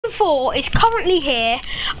4 is currently here.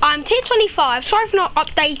 I'm tier 25. Sorry for not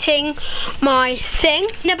updating my thing.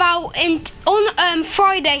 On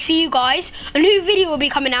Friday for you guys, a new video will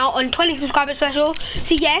be coming out on 20 subscriber special.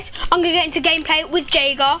 So yes, I'm gonna get into gameplay with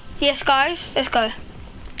Jager. Yes, guys, let's go.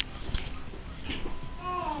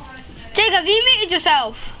 Jager, have you muted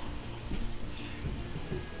yourself?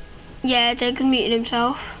 Yeah, Jager's muted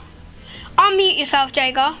himself. Unmute yourself,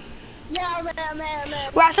 Jager. Yeah, I'm here.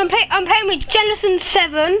 Right, so I'm playing with Jennison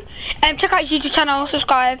 7. Check out his YouTube channel,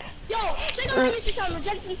 subscribe. Yo, check out my YouTube channel,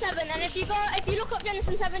 Jennison 7, and if you look up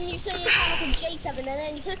Jennison 7, you see a channel called J7, and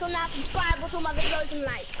then you click on that, subscribe, watch all my videos, and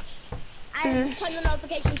like, and turn the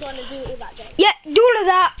notifications on and do all that jazz. Yeah, do all of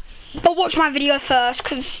that, but watch my video first,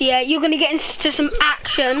 because yeah, you're gonna get into some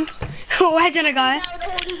action. Where did I go? I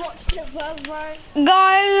already watched it first, bro.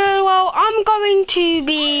 Guys, well, I'm going to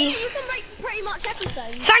be... You can make pretty much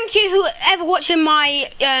everything. Thank you whoever watching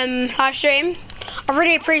my live stream. I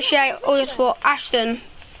really appreciate all your support. Ashton.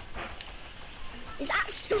 Is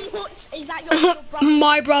Ashton what? Is that your little brother?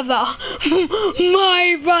 My brother.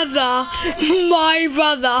 My brother. My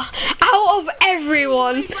brother. Out of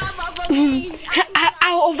everyone.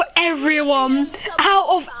 Out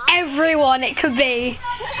of everyone it could be.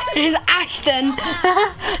 It's Ashton.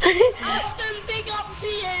 Ashton, big up to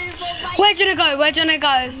you. Where do you wanna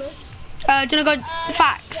go? Do you wanna go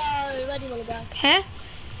facts? Let's go. Where do you wanna go? Here?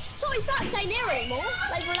 Sorry, facts ain't here anymore.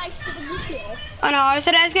 Like related to this year. I know,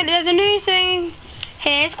 so there's a new thing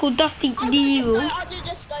here, it's called Dusty Deal. I'll do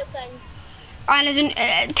disco thing. And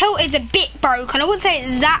there's Tilt is a bit broken. I wouldn't say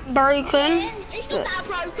it's that broken. Yeah, it's not that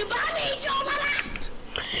broken, but I need you on my lap.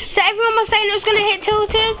 So everyone was saying it was going to hit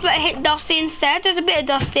Tilted, but it hit Dusty instead. There's a bit of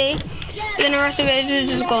Dusty. Yeah, then the rest of it is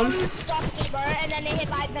just gone. It's Dusty, bro, and then it hit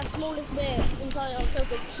like the smallest bit inside of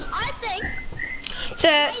Tilted. I think so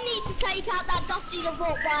they need to take out that Dusty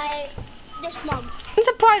report by this month. I'm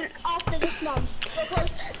surprised. After this month,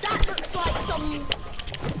 because that looks like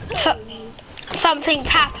something's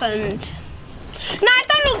happened. No, it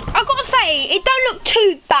don't look. I gotta say, it don't look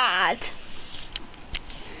too bad.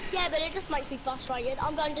 Yeah, but it just makes me frustrated.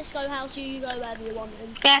 I'm going disco house, you go wherever you want.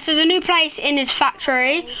 Yeah, so there's a new place in his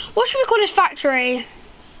factory. What should we call his factory?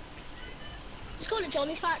 Just call it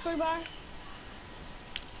Johnny's factory, bro.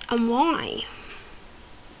 And why?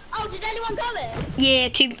 Oh, did anyone go there? Yeah,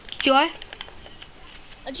 duo.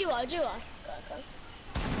 A duo. Go.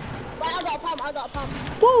 Wait, I got a pump.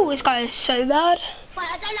 Woo, this guy is so bad. Wait,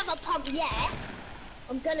 I don't have a pump yet.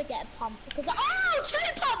 I'm gonna get a pump because oh, 2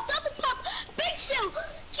 pump, double pump, big shield,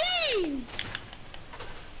 jeez.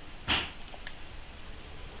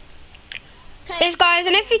 Yes, guys,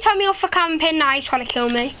 and if you tell me off for camping, now he's trying to kill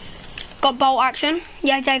me. Got bolt action.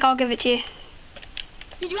 Yeah, Jake, I'll give it to you.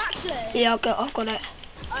 Did you actually? Yeah, I've got it.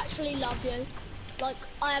 I actually love you. Like,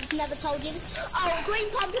 I have never told you. Oh, green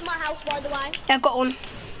pump in my house, by the way. Yeah, got one.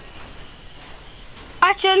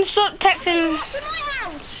 Action, stop texting. That's in my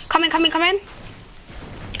house. Come in. Come to me.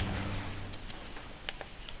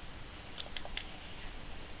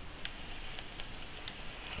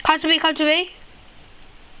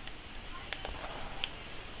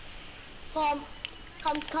 Come.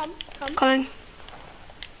 Coming.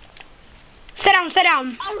 Stay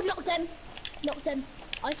down. Oh, knocked him.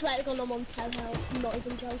 I swear to God, I'm on 10 health. I'm not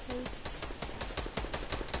even joking.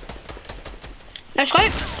 No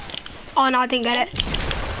scope. Oh no, I didn't get it.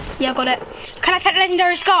 Yeah, I got it. Can I take the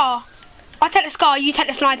legendary scar? I'll take the scar, you take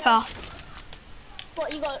the sniper.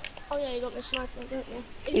 What, you got? Oh yeah, you got the sniper, don't you?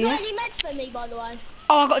 Have you got any meds for me, by the way?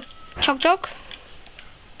 Oh, I got a chug jog.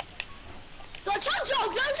 Got a chug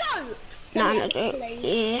jog? No. No, I'm not doing it.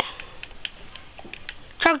 Yeah.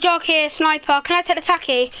 Chug jog here, sniper. Can I take the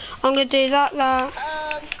tacky? I'm gonna do that.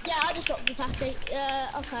 Yeah, I just dropped the tacky.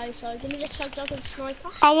 Okay, so give me this chug jog and sniper.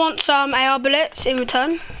 I want some AR bullets in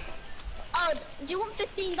return. Oh, do you want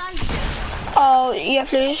 15 bandages? Oh, yeah,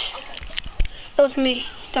 please. That was me.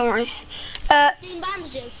 Don't worry. 15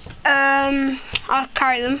 bandages. I'll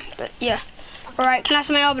carry them, but yeah. Alright, can I have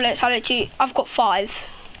some AR bullets? I'll let you. I've got 5.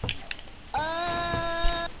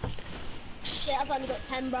 Shit, I've only got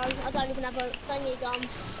 10, bro. I don't even have a thingy gun.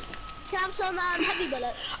 Can I have some heavy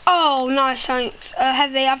bullets? Oh, nice, thanks.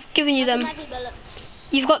 Heavy, I've given you them. Heavy bullets.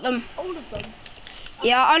 You've got them. All of them.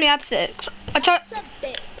 Yeah, I only had 6. That's a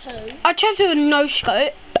bit poo. I tried to do a no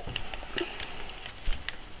scope.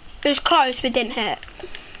 It was close, but didn't hit.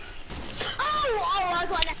 Oh, I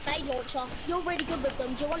got an FA launcher. You're really good with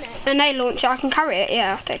them. Do you want it? An A launcher, I can carry it.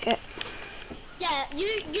 Yeah, I'll take it. Yeah, you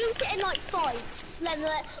use it in like fights. When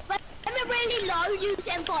they're really low, use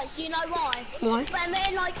it in fights. Do you know why? Why? When they're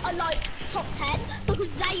in like top 10,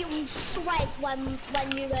 because they will shred when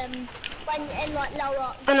you're in like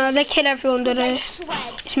lower. I know they kill everyone, do they?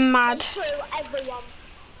 Shred. It's mad. They shrew everyone.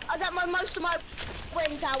 I got most of my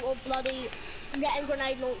wins out of bloody getting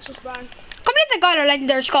grenade launchers, bro. I can't believe they got a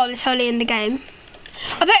legendary skull this early in the game.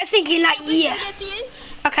 I bet it's thinking like, yeah.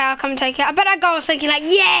 Okay, I'll come and take it. I bet that guy was thinking like,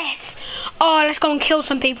 yes. Oh, let's go and kill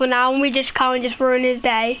some people now, and we just come and just ruin his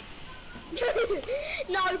day.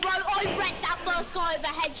 No, bro, I wrecked that first guy over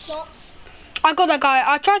headshots. I got that guy.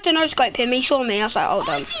 I tried to no-scope him. He saw me. I was like, hold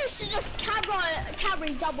on. I used to just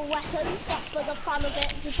carry double weapons just for the fun of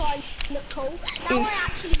it to try and look cool. Now I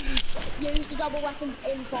actually use the double weapons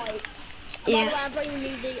in fights. And by the way, I'm bringing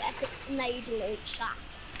you the epic nade launcher.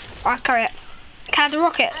 Alright, carry it. Can I have the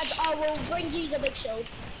rockets? And I will bring you the big shield.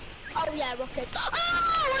 Oh yeah, rockets. Oh,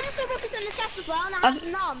 I just got rockets in the chest as well, and I have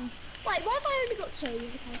none. Wait, why have I only got 2?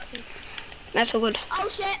 Okay. That's all good. Oh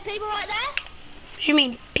shit, people right there? What do you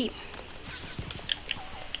mean, people?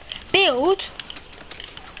 Build?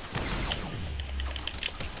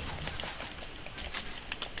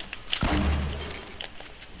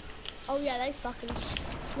 Oh yeah, they fucking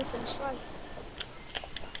flipping straight.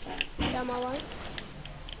 Down my way.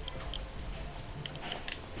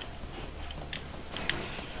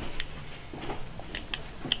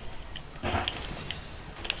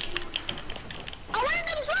 Oh, one of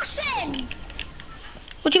them's rushing!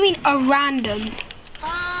 What do you mean, a random?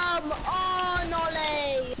 Oh,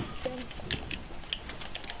 Nolly!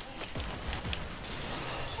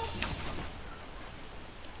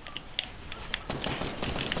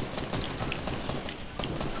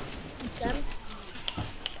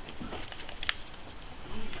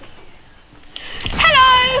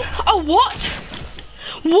 Hello! Oh, what?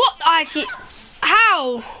 What?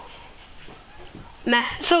 How? Meh,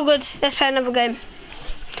 it's all good. Let's play another game.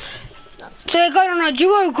 So we're going on a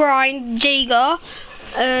duo grind, Giga.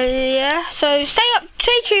 Yeah, so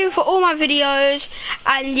stay tuned for all my videos,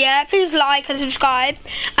 and yeah, please like and subscribe.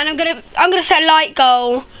 And I'm gonna set a like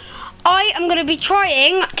goal. I am gonna be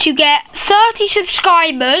trying to get 30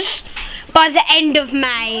 subscribers by the end of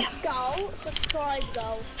May.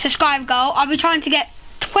 Subscribe goal. I'll be trying to get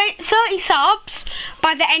 30 subs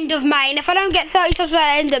by the end of May, and if I don't get 30 subs by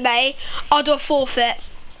the end of May, I'll do a forfeit.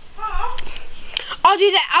 I'll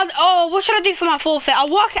do that. Oh, what should I do for my forfeit? I'll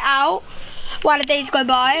work it out while the days go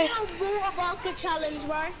by. Do a water bucket challenge,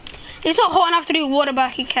 bro. It's not hot enough to do a water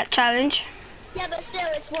bucket challenge. Yeah, but still,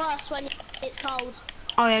 it's worse when it's cold.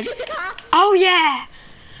 Oh yeah. Oh yeah.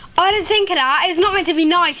 I didn't think of that. It's not meant to be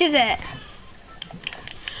nice, is it?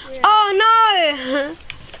 Yeah. Oh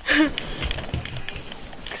no.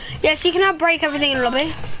 Yes, you can now break everything in the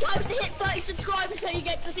lobby. Don't hit 30 subscribers so you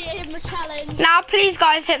get to see him challenge. Now, please,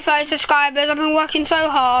 guys, hit 30 subscribers. I've been working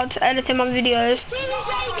so hard editing my videos. Team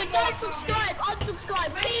Jager, don't subscribe.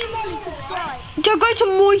 Unsubscribe. Team Molly, subscribe. Do I go to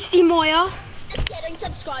Moisty Moya? Just kidding.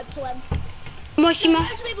 Subscribe to him. Moisty Moya.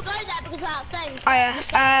 Most people go there because of that thing. Oh yeah.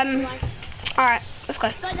 Anyway. All right, let's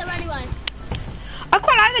go. Go there anyway. I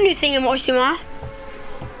quite like the new thing in Moisty Moya.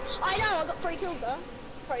 I know. I got 3 kills though.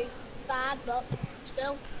 Pretty bad, but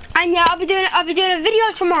still. And yeah, I'll be doing a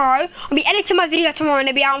video tomorrow. I'll be editing my video tomorrow, and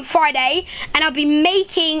it'll be out on Friday. And I'll be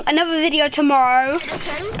making another video tomorrow,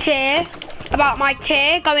 about my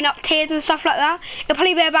tier, going up tiers and stuff like that. It'll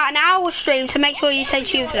probably be about an hour stream, so make sure you say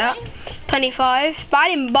choose that. 25, but I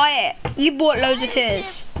didn't buy it. You bought loads of tiers.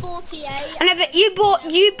 48. I know, but you bought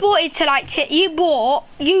it to like you bought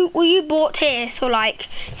tiers to like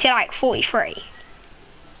 43.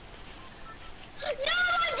 No,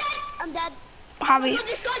 I'm dead. I'm dead. How oh my God,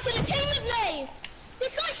 this guy's gonna team with me!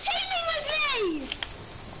 This guy's teaming with me!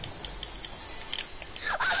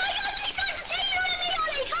 Oh my God, these guys are teaming with me,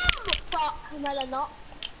 Ollie, come! Fuck, no they're not.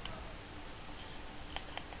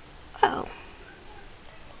 Oh.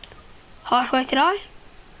 Harsh way to die?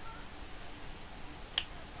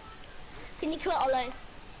 Can you quit, Ollie?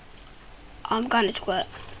 I'm going to quit.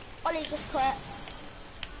 Ollie, just quit.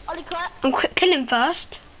 Ollie, quit. I'm killing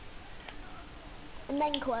first. And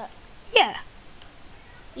then quit. Yeah.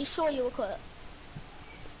 You sure you will quit?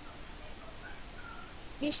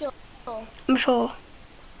 You sure? I'm sure.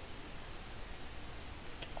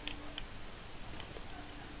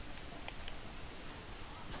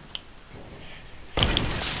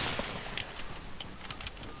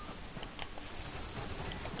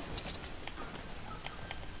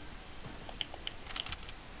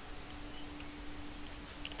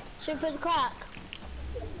 Shoot through the crack.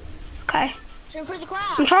 Okay. Shoot through the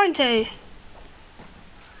crack. I'm trying to.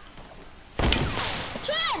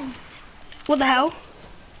 Trim! What the hell?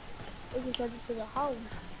 He's decided to go home.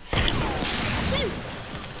 Shoot!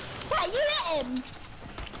 Wait, you hit him!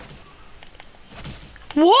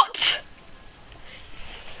 What?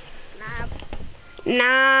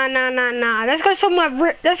 Nah. Nah. Let's go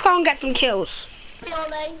somewhere. Let's go and get some kills.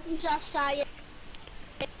 Really, just saying.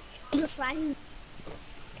 Just saying.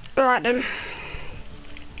 Alright then.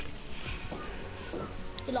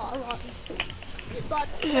 Alright.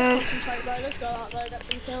 Let's concentrate, bro. Let's go out there, get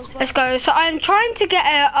some kills, bro. Let's go. So I'm trying to get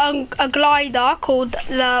a glider called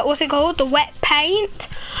what's it called? The wet paint.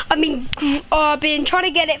 I've been trying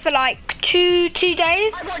to get it for like two days.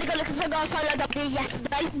 I wanted to go look at some guys solo W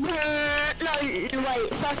yesterday. No, wait.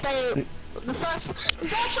 The first time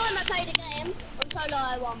I played a game on solo,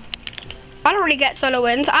 I won. I don't really get solo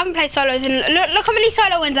wins. I haven't played solos in. Look how many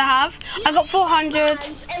solo wins I have. I got 400.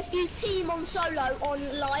 If you team on solo on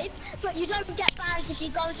live, but you don't get banned if you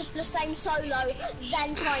go into the same solo,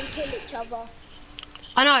 then try and kill each other.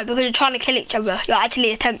 I know, because you're trying to kill each other. You're actually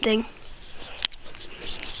attempting.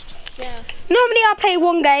 Yeah. Normally I play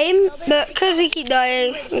one game, but because we keep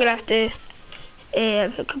dying, I'm gonna have to. Yeah,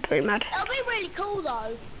 I'm pretty mad. It'll be really cool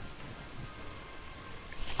though.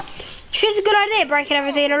 It's a good idea, breaking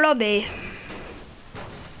everything in a lobby.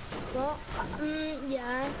 What?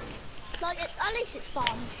 Yeah. Like, at least it's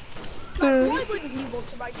fun. Like, why wouldn't you want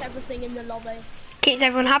to break everything in the lobby? Keeps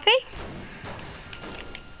everyone happy.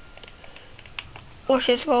 Watch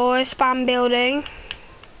this, boys. Spam building.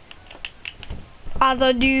 As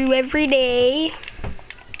I do every day.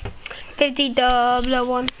 50 dubs, I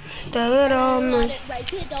won.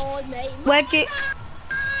 Where'd you...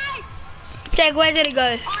 Jake, where did it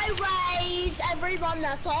go? I raid everyone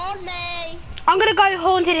that's on me. I'm gonna go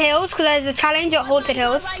Haunted Hills because there's a challenge at Haunted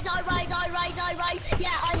Hills. I raid.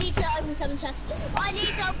 Yeah, I need to open 7 chests. I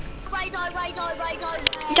need to raid.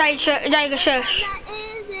 Jake, shush. That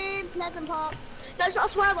is in Pleasant Park. No, it's not a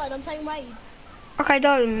swear word, I'm saying raid. Okay,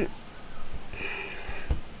 don't.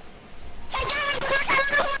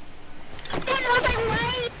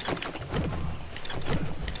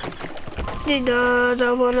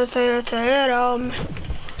 Don't wanna say it. I do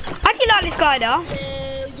like this glider.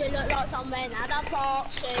 You look like something out of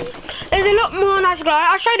party. There's a lot more nice glider.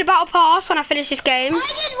 I'll show you the battle pass when I finish this game. I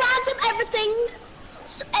did random everything.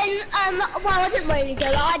 And well, I didn't really do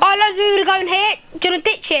it. Oh, let's do go in here. Do you wanna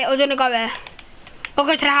ditch it or do you wanna go there? Or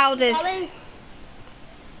go to the houses?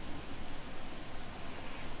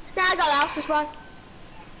 Now I got the houses, bro.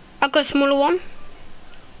 I've got a smaller one.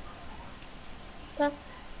 Okay.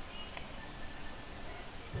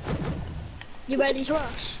 You ready to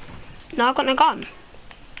rush? No, I've got no gun.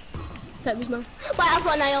 So was mine. Wait, I've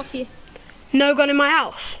got an AR for you. No gun in my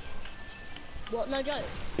house. What? No joke?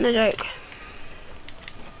 No joke.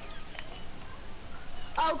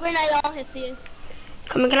 Oh, green AR here for you.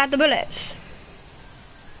 Come and collect the bullets.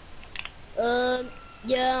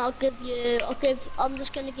 Yeah, I'm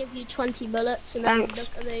just gonna give you 20 bullets and then look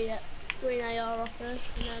at the green AR off there. And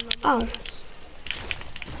then bullets.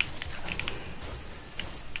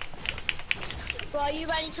 Right, are you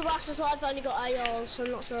ready to rush? So I've only got ARs, so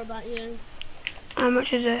I'm not sure about you. How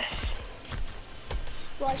much is this?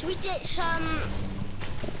 Right, should we ditch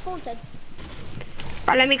Haunted?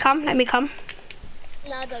 Right, let me come. No, don't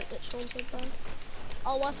ditch Haunted, bro.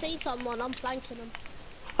 Oh, I see someone. I'm flanking them.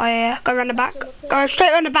 Oh yeah, go around the back. Go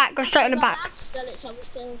straight around the back. Go straight on the back. I have to sell each other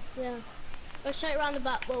still. Yeah. Go straight around the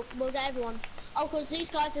back. We'll get everyone. Oh, because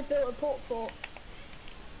these guys have built a port fort.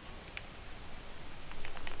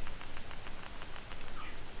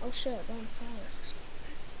 Oh shit, they're on fire.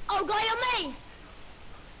 Oh, guy on me!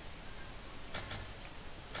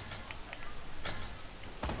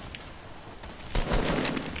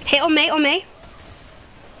 Hit on me.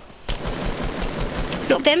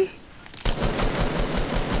 Knocked him.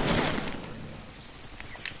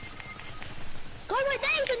 God, right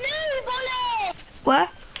there's a new bullet! Where?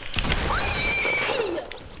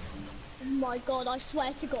 Oh my god, I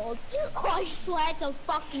swear to God. I swear to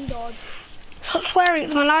fucking God. Stop swearing,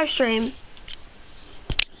 it's my live stream.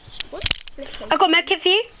 What? I got a medkit for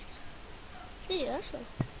you. Do you actually?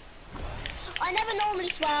 I never normally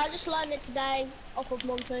swear, I just learned it today off of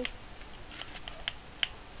Monty.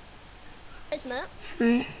 Isn't it?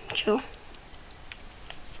 Sure.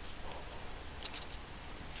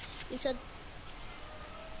 You said...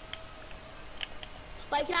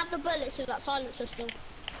 But you can have the bullets with that silence pistol.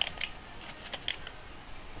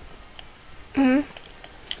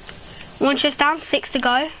 One chest down, 6 to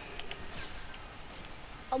go.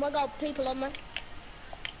 Oh my god, people on me.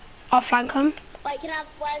 I'll flank them. Wait, can I have...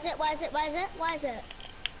 Where is it?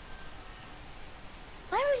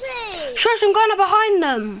 Shush, I'm going up behind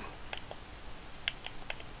them.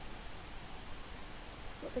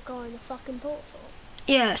 What, the guy in the fucking portal?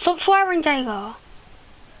 Yeah, stop swearing, Jager. No,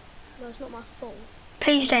 it's not my fault.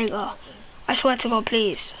 Please, Jager. I swear to God,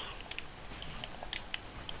 please.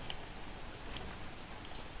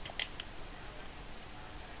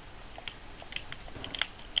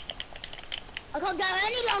 I can't go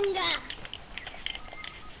any longer.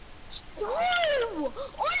 Oh,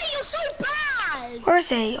 Ollie, you're so bad. Where is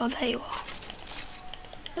he? Oh, there you are.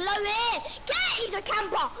 Below here. Get, he's a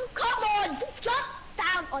camper. Come on, jump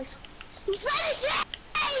down. Oh, he's finishing.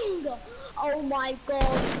 Oh my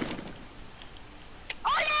God.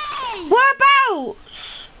 Ollie! Whereabouts?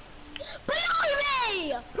 Below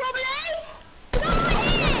me, probably. No, right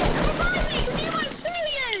here. Below me, because he won't see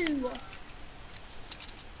you.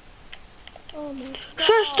 Oh my God.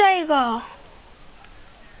 Shush, Jager.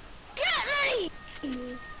 Get me!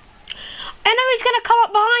 I know he's gonna come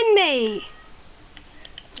up behind me.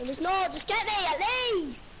 No, it's not. Just get me at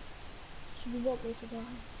least. Should you want me to die?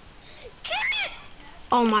 Get it!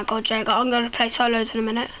 Oh my God, Jager. I'm gonna play solos in a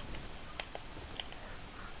minute.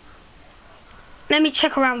 Let me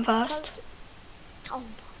check around first. Oh.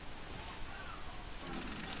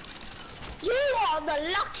 You are the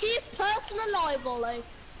luckiest person alive, Ollie.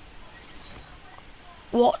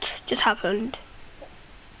 What just happened?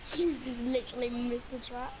 You just literally missed the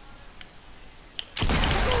trap.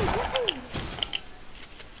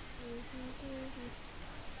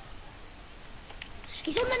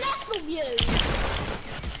 He's on the left of you.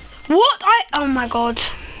 What? Oh my God.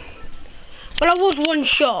 Well, I was one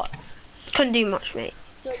shot. Couldn't do much, mate.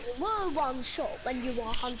 No, you were one shot when you were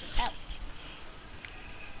 100 health.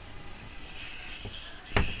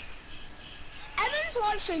 Evan's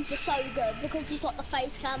live streams are so good because he's got the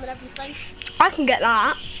face cam and everything. I can get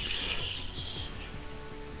that.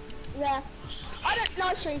 Yeah. I don't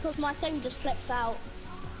live stream because my thing just flips out.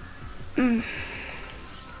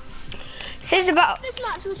 Says about this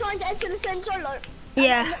match we're trying to get into the same solo.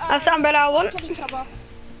 Yeah, that's the umbrella I want. Kill each other.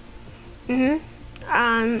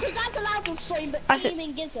 Because that's allowed on stream, but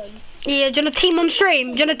teaming isn't. Yeah, do you want a team on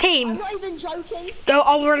stream? Do you want a team? I'm not even joking.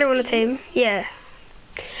 I really want a team. Yeah.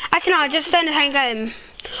 Actually, no, just stay in the same game.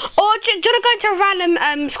 Or do you want to go into a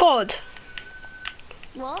random squad?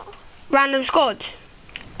 What? Random squad.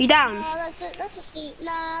 You down? Let's just do.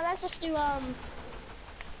 Nah, let's just do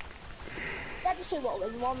let's just do what we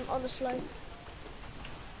want, honestly.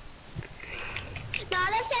 Nah,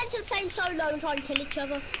 let's get into the same solo and try and kill each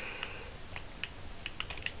other.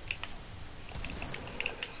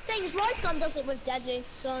 Thing is, Rice-Gun does it with Deji,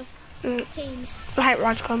 so teams. I hate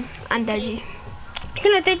Rice-Gun and Deji.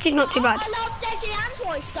 You know, Deji's not too bad. I love Deji and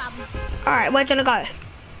Rice-Gun. Alright, where do you want to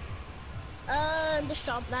go? Just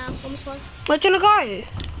jump now, honestly. Where do you want to go?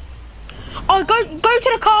 Oh, go to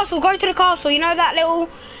the castle, go to the castle. You know that little,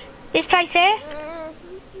 this place here?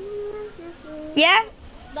 Yeah?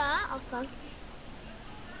 That? Okay.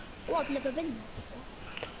 Oh, I've never been there before.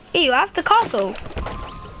 Here you have, the castle.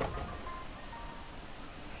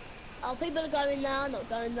 Oh, people are going there, not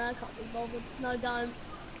going there, can't be bothered. No, don't.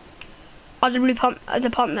 I was really pumped at the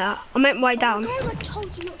pump there. I meant way down. Oh, I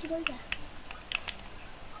told you not to go there.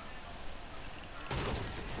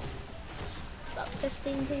 About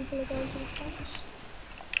 15 people are going to this place.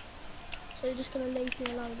 So you're just going to leave me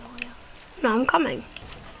alone, are you? No, I'm coming.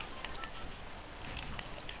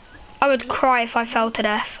 I would cry if I fell to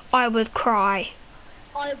death. I would cry.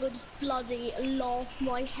 I would bloody laugh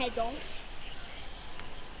my head off.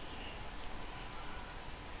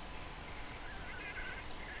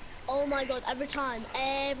 Oh my God, every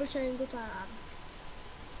single time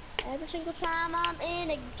I'm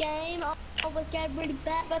in a game, I always get really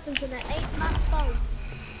bad weapons and it ain't my fault.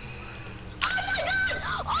 Oh my God!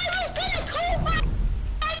 I was gonna call back!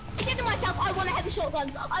 I said to myself, I want a heavy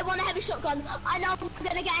shotgun. I want a heavy shotgun. I know I'm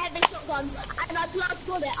gonna get a heavy shotgun. And I blood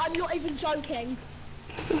got it. I'm not even joking.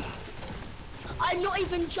 I'm not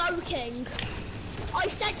even joking. I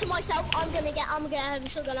said to myself, I'm gonna get a heavy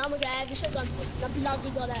shotgun. And I bloody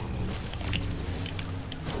got it.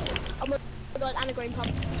 Oh my God, and a green pump.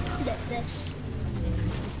 Look at this.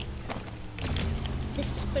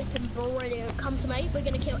 This is freaking brilliant. Come to me. We're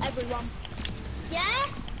gonna kill everyone. Yeah?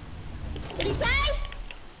 What did he say?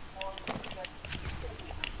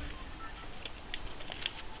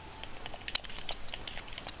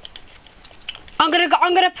 I'm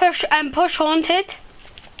gonna push haunted.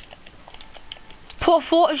 Port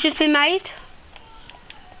fort has just been made.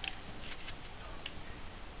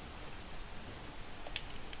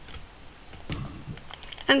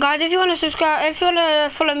 And guys, if you want to subscribe, if you want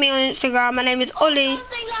to follow me on Instagram, my name is Ollie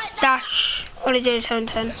dash Ollie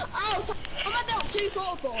J710. Oh, so I built 2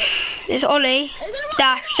 4-4. It's Ollie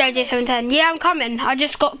dash JJ710. Yeah, I'm coming. I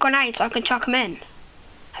just got grenades. I can chuck them in.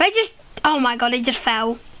 They just, oh my god, he just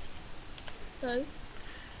fell. Who?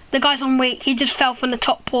 The guy's on weak, he just fell from the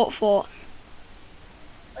top port fort.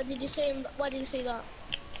 Why did you see him? Why did you see that?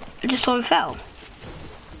 I just saw him fell.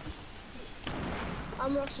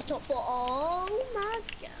 I'm rushed the top floor. Oh my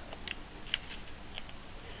god.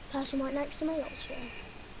 Person right next to me, also.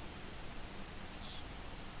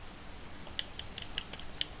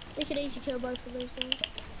 We could easily kill both of those guys.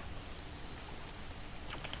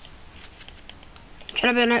 Should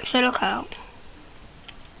I be an extra lookout?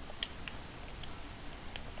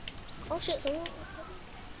 Oh shit, someone.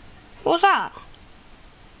 What's that?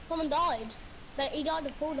 Someone died. He died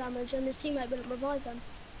of fall damage and his teammate wouldn't revive him.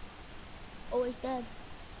 Oh, he's dead.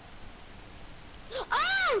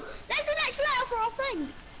 Oh! There's the next letter for our thing!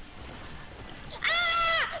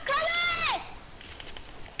 Ah! Come here!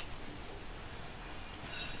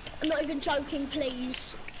 I'm not even joking,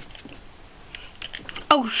 please.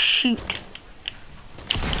 Oh shoot.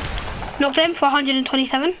 Knocked him for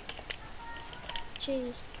 127.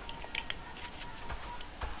 Jeez.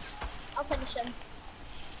 I'll finish him.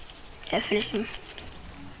 Yeah, finish him.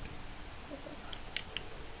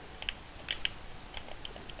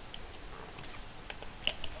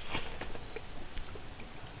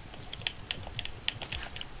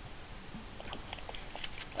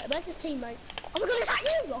 Wait, where's his teammate? Oh my god, is that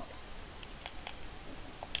you, Rock?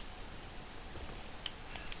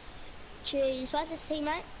 Jeez, where's his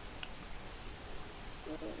teammate?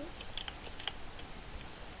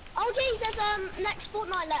 Oh jeez, there's next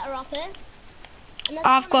Fortnite letter up here. And there's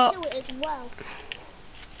I've got it as well.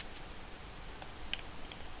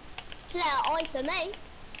 It's letter I for me.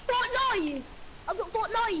 Fortnite! I've got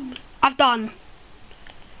Fortnite! I've done.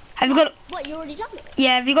 Have you got? What, you already done it?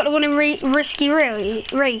 Yeah, have you got the one in Risky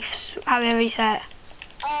Reefs? However you say it.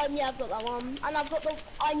 Yeah, I've got that one. And I've got the,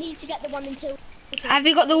 I need to get the one in two. Have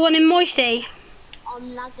you got the one in Moisty?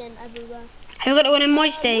 I'm lagging everywhere. Have you got the one in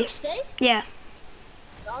Moisty? Moisty? Yeah.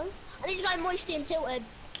 No. I need to go in Moisty and Tilted.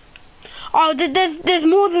 Oh, there's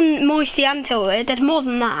more than Moisty and Tilted. There's more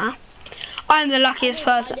than that. I'm the luckiest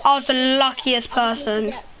person. I was the luckiest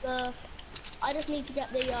person. I just need to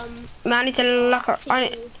get the Man, I need to look up.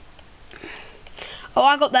 Oh,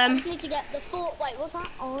 I got I them. just need to get the fort. Wait, what's that?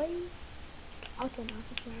 Okay, now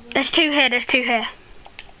just go. There's two here. There's two here.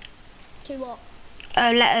 Two what?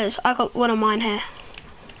 Letters. I got one of mine here.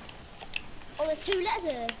 Oh, there's two letters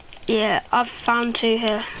here. Yeah, I've found two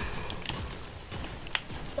here.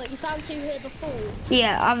 Wait, you found two here before?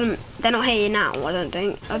 Yeah, I haven't. They're not here now. I don't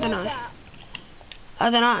think. I don't know. That? I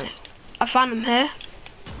don't know. I found them here.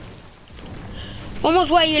 One was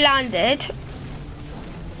where you landed.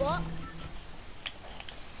 What?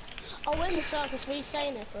 Oh, we're in the circus. We're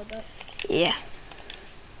staying there for a bit. Yeah.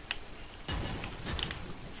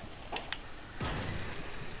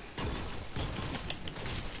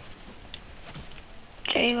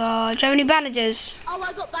 Do you have any bandages? Oh,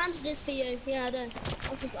 I got bandages for you. Yeah, I do. I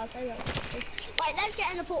was just about to say that. Right, let's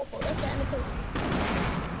get in the portal. Let's get in the portal.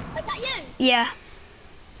 Is that you? Yeah.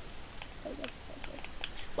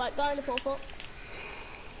 Right, go in the portal.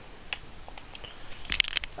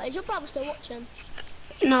 Wait, is your brother still watching?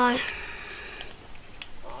 No.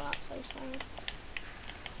 Oh, that's so sad.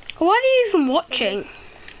 Why are you even watching?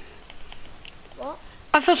 What?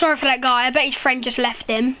 I feel sorry for that guy. I bet his friend just left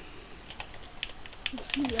him.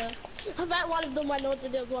 Yeah. I bet one of them went on to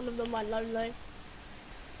do, one of them went lonely.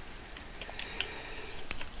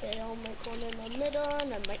 Okay, I'll make one in the middle, and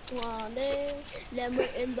then make one there. Then we're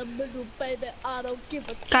in the middle, baby. I don't give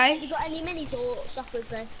a Okay. You got any minis or stuff with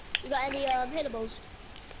me? You got any hittables?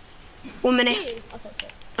 1 minute. Do you? Okay, so.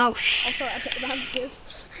 Oh, Oh, sorry, I took the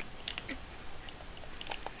bandages.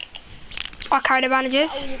 I carried the bandages.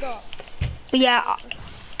 Oh, you got? Yeah.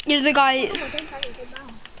 You're the guy. Oh, don't carry it so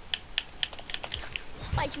down.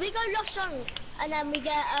 Wait, should we go lost junk and then we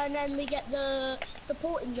get the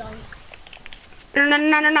porting junk?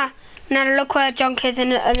 No, look where junk is in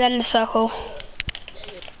the circle.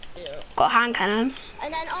 Yeah. Got a hand cannon.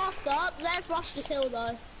 And then after, let's rush this hill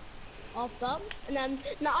though. After, and then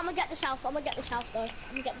no, I'm gonna get this house. I'm gonna get this house though. I'm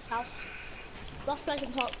gonna get this house. Rush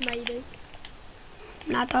Pleasant Park maybe.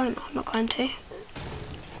 No, don't. I'm not going to.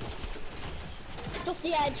 Lagged off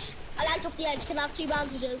the edge. I lagged off the edge. Can I have 2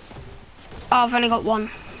 bandages? Oh, I've only got one.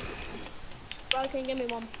 Bro, can you give me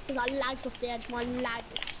one? Because I lagged off the edge. My lag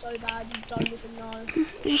is so bad. You don't even know.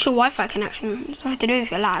 This is your Wi-Fi connection. It's nothing to do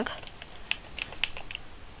with your lag.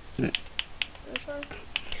 Sorry.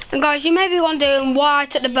 And guys, you may be wondering why I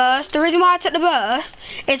took the burst. The reason why I took the burst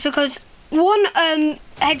is because one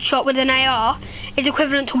headshot with an AR is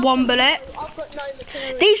equivalent to 1 bullet. I've got no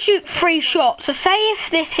material. These shoot 3 shots. So say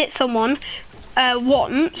if this hits someone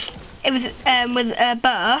once, with a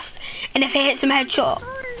burst, and if it hits some headshot,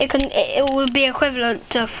 it will be equivalent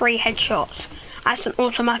to 3 headshots. That's an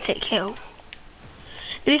automatic kill.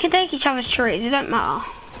 We can take each other's trees. It don't matter.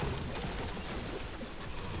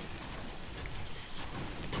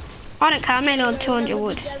 I don't care. I'm nearly on 200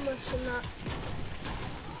 wood.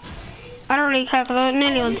 I don't really care because I'm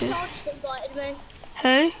nearly on 200.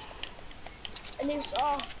 Who?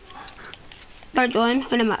 Don't join.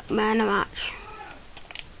 We're in a match.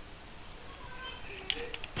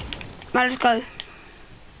 Right, let's go.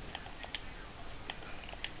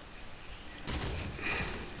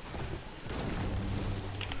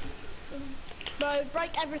 Bro,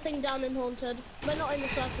 break everything down in Haunted. We're not in the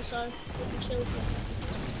circle, so we can chill.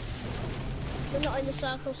 We're not in the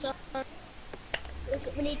circle, so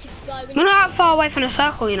we need to go. We're not that far away from the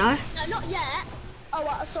circle, you know. No, not yet.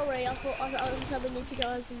 Oh, sorry. I thought I said we need to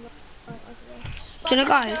go. Do you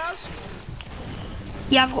go?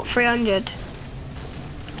 Yeah, I've got 300.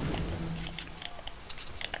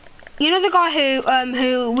 You know the guy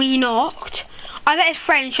who we knocked? I bet his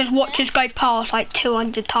friends just watch us go past like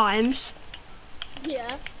 200 times.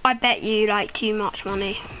 Yeah. I bet you like too much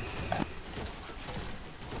money.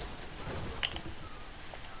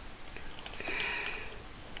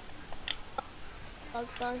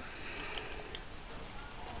 Okay.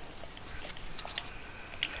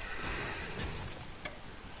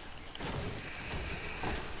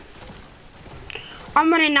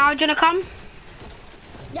 I'm running now. Do you wanna come?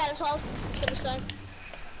 Yeah, that's what I was gonna say.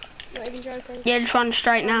 Not even joking. Yeah, just run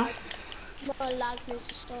straight now. My lag needs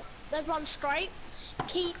to stop. Let's run straight.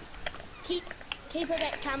 Keep a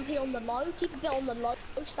bit campy on the low. Keep a bit on the low.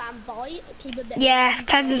 Stand by. Keep a bit. Yes,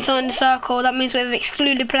 Pleasant's not in the circle. That means we've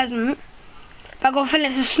excluded Pleasant. But I got a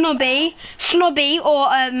feeling it's a snobby, or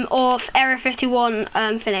Area 51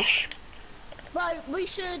 finish. Right, we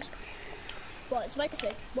should. Right, it's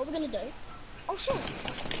basic. What we're gonna do? Oh shit!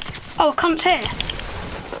 Oh, Cunt's here.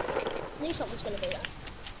 Knew something's gonna be there.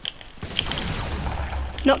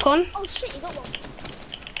 Not one. Oh shit! You got one.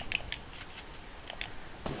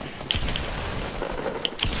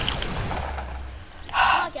 Can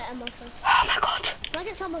I get him, my friend? Oh my god. Can I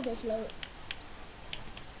get some of his loot?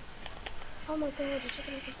 Oh my god, you're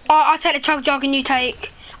taking everything. Oh, I'll take the chug jug and you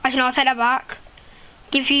take. Actually, no, I'll take that back.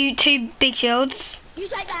 Give you 2 big shields. You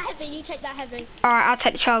take that heavy. You take that heavy. All right, I'll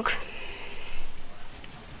take the chug.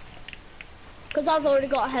 Because I've already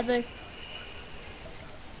got a heavy.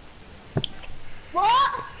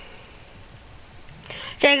 What?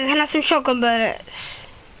 Jacob, can I have some shotgun bullets?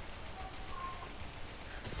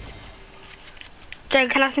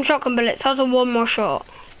 Jacob, can I have some shotgun bullets? How's a 1 more shot?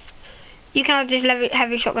 You can have just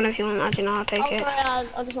heavy shotgun if you want. I don't know. I'll take it. Sorry,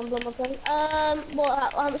 I just want to blow my phone.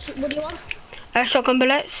 What do you want? Shotgun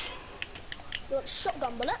bullets. You want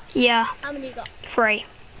shotgun bullets? Yeah. How many you got? 3.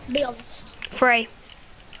 Be honest. 3.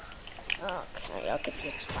 Okay, I'll give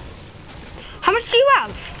you 20. How much do you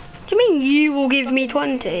have? Do you mean you will give me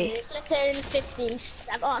 20? Flipping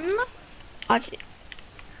 57. I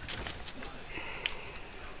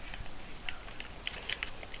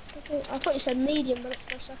thought you said medium bullets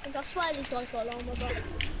for a second. I swear these guys got armor, but...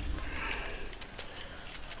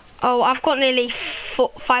 Oh, I've got nearly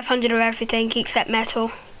 500 of everything except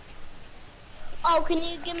metal. Oh, can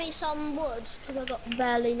you give me some wood? Because I got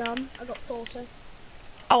barely none. I got 40.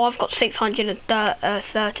 Oh, I've got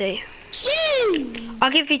 630. Jeez!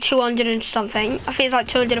 I'll give you 200 and something. I think it's like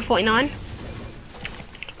 249.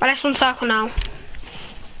 But let's one circle now.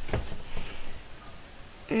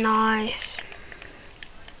 Nice.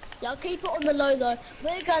 Yeah, I'll keep it on the low though.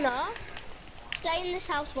 We're gonna stay in this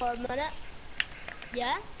house for a minute.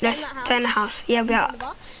 Yeah? Let's stay in the house. Yeah, we are.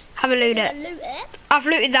 Have a loot it. Loot it. I've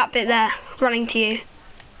looted that bit there, running to you.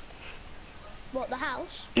 What, the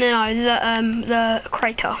house? No, the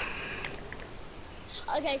crater.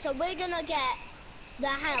 Okay, so we're gonna get the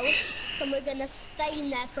house and we're gonna stay in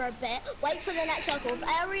there for a bit. Wait for the next circle. If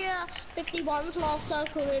Area 51's last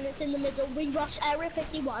circle and it's in the middle, we rush Area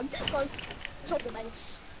 51 from top of the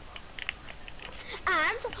base.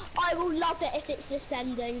 And I will love it if it's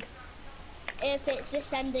descending. If it's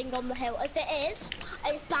descending on the hill. If it is,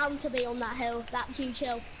 it's bound to be on that hill, that huge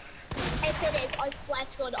hill. If it is, I swear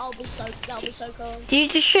to God, that'll be so cool. Do you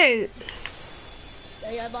just shoot?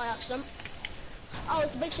 There you go, by accident. Oh,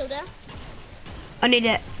 it's a big shield there. I need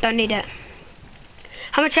it. Don't need it.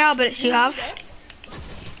 How much AR bullets do you have?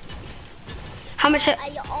 How much?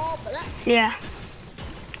 AR bullet? Yeah.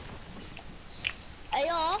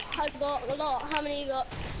 AR, I've got a lot. How many you got?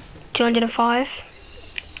 205.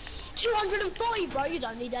 240, bro. You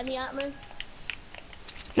don't need any at me.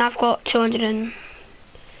 Now I've got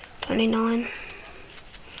 229.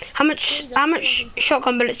 How much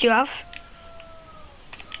shotgun bullets do you have?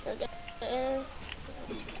 Okay.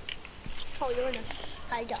 Oh, you're in it.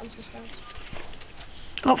 How you get onto the stairs?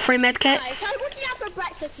 Got 3 medkits. Right, so what did you have for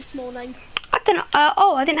breakfast this morning? I don't know.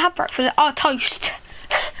 I didn't have breakfast. Oh, toast.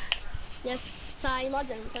 Yes, same. I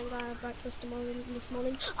didn't think I had breakfast this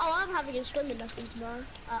morning. Oh, I'm having a swimming lesson tomorrow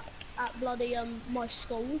at bloody my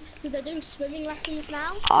school because they're doing swimming lessons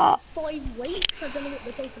now. 5 weeks. I don't know what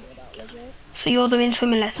they're talking about, legit. So you're doing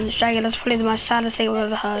swimming lessons, Jager? That's probably the most saddest thing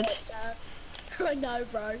I've ever heard. Sad. I know,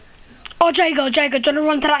 bro. Oh, Jager, do you want to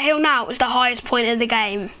run to that hill now? It's the highest point of the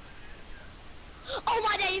game. Oh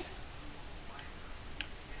my days!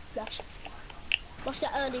 Rush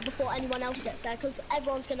that early before anyone else gets there, because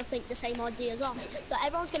everyone's going to think the same idea as us. So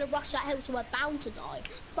everyone's going to rush that hill, so we're bound to die.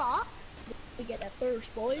 But we get there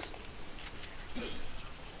first, boys.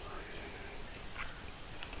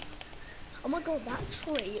 Oh my god, that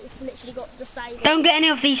tree, it's literally got the same... Don't get any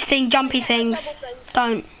of these jumpy things.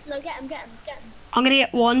 Don't. No, get him. I'm going to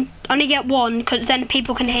get one. Only get one, because then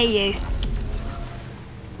people can hear you.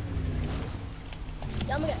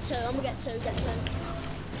 Yeah, I'm going to get two.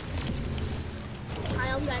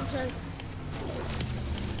 Hi, I'm going to.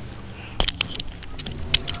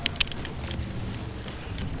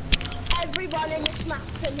 Everyone in this map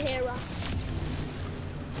can hear us.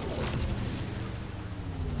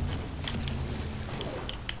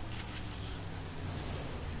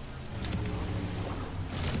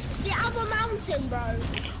 It's the other mountain, bro.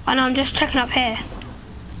 I know, I'm just checking up here.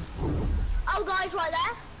 Oh, guys, right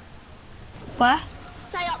there. Where?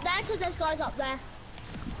 Stay up there, because there's guys up there.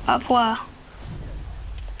 Up where?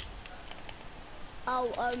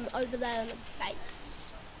 Oh, over there on the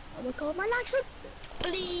base. Oh my god, my legs are...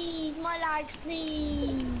 Please, my legs,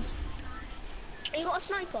 please. You got a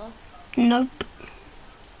sniper? Nope.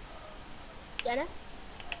 Get it?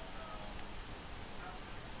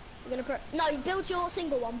 You're gonna put... No, build your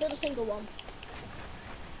single one. Build a single one.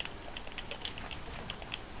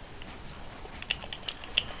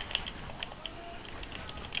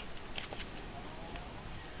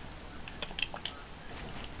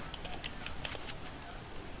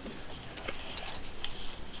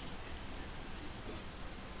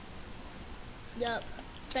 Yep,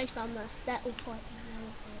 based on there. They're all fighting.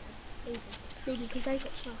 Leave because they've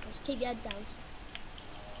got snipers. Keep your head down.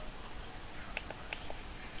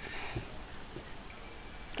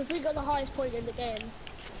 Because we got the highest point in the game.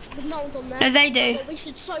 Because no one's on there. No, they do. But we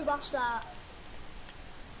should so rush that.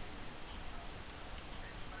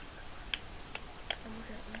 I'm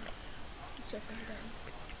sick of the game.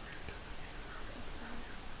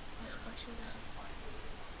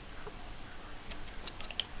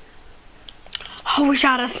 I wish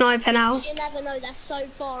I had a sniper now. You never know, they're so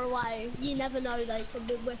far away. You never know they could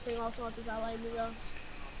be whipping our snipers out aiming us.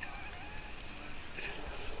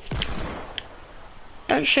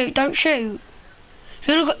 Don't shoot. You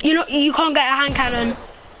can't get a hand cannon.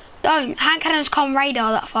 Don't. Hand cannons can't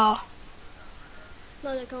radar that far.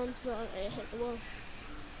 No, they can't, because it hit the wall.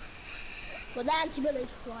 But they're anti-bullet,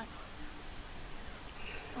 right.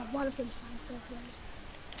 Oh, one of them stands still for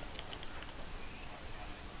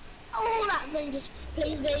Oh, that thing just,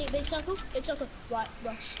 please be big circle. Right,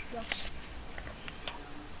 rush.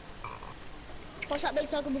 Watch that big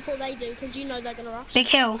circle before they do, because you know they're gonna rush. Big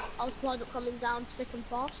hill. Our supplies are coming down thick and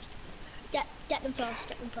fast. Get them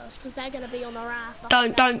first, because they're gonna be on our ass.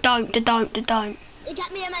 Don't. Get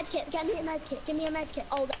me a med kit.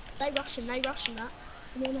 Oh, they rushing that. Give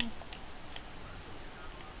me a med.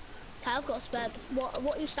 Okay, I've got a spare.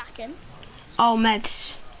 What are you stacking? Oh, meds.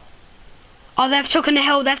 Oh, they've taken the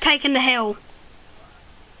hill. I'll take the hill.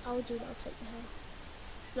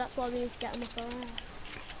 That's why we need to get them off our ass.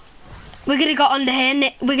 We're gonna go under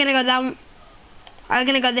here. We're gonna go down. I'm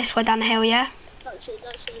gonna go this way down the hill, yeah? Don't shoot.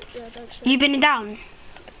 Yeah, don't shoot. You been down?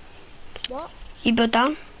 What? You built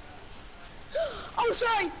down? Oh,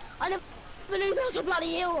 sorry! I never knew there was a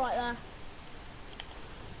bloody hill right there.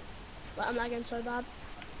 But I'm lagging so bad.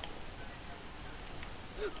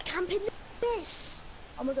 Camping this!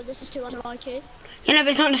 Oh my god, this is too under IQ. You know, but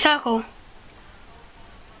it's not in the circle.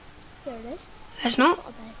 There it is. It's not?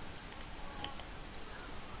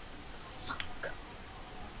 Fuck.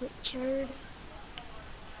 Richard.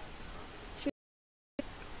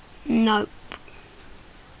 Nope.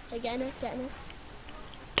 Okay, getting it.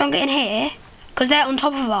 Don't get in here, because they're on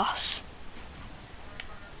top of us.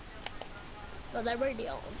 No, they're really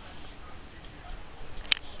on.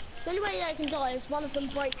 The only way they can die is one of them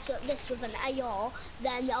breaks at this with an AR,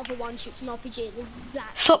 then the other one shoots an RPG at the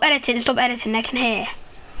exact. Stop editing, they can hear.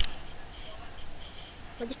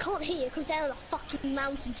 But they can't hear because they're on a fucking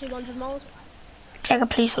mountain 200 miles away.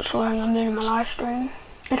 Jacob, please stop swearing, I'm doing my live stream.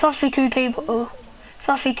 It's supposed to be 2 people. It's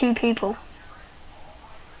supposed to be 2 people.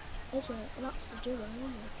 Is it? That's to do it, isn't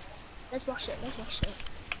it? Let's rush it, let's rush it.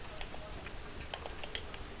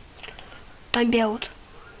 Don't build.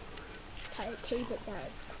 Okay, keep it down.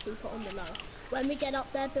 Keep it on the low. When we get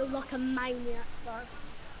up there, build like a maniac, bro.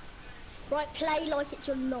 Right, play like it's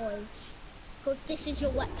your life. Because this is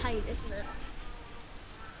your wet paint, isn't it?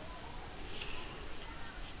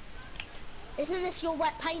 Isn't this your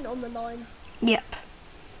wet paint on the line? Yep.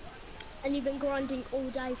 And you've been grinding all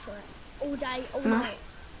day for it. All day, all night.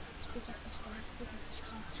 Let's pick up this guy. Pick up this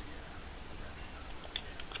card.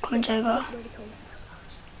 Come on, Jago. Really cool.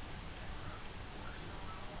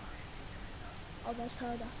 Oh, they've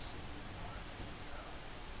heard us.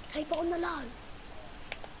 Keep it on the low.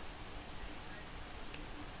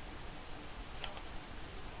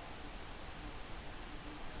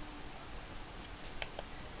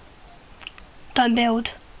 Don't build.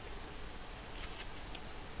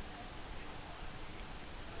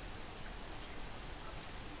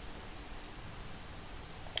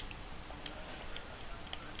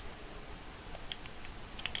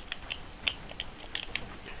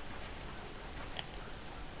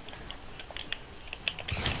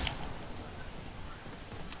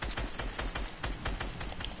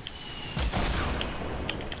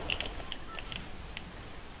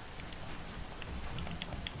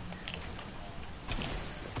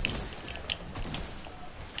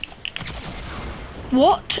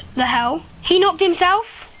 What the hell? He knocked himself?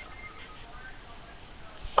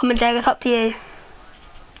 Come on, Jake, it's up to you.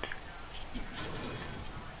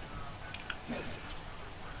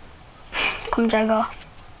 Come on, Jago.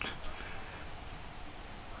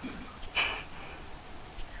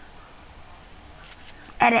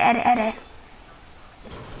 Edit.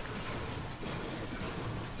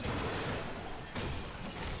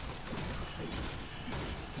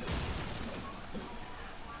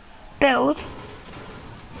 Build.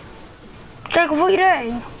 Jacob, what are you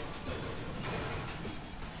doing?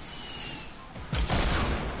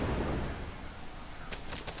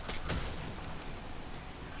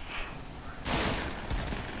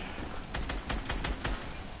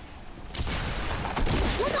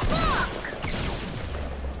 What the fuck?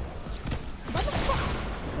 What the fuck?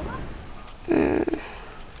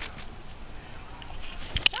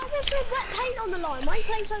 That was your wet paint on the line. Why are you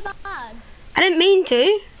playing so bad? I didn't mean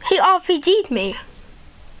to. He RPG'd me.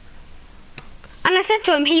 And I said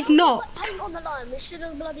to him, he's not. Paint on the line. We should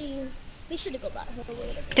have got that.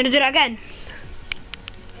 Gonna do that again?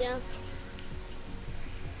 Yeah.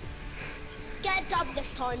 Get a dub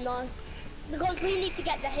this time though. Because we need to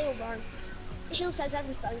get the heal, bro. The heal says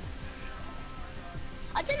everything.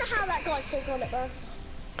 I don't know how that guy still got it, bro.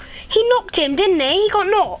 He knocked him, didn't he? He got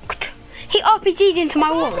knocked. He RPG'd into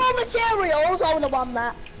my wall. More materials, I would have won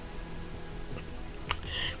that.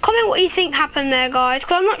 Comment what you think happened there, guys,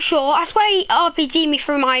 because I'm not sure. I swear he RPG'd me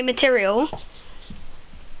through my material.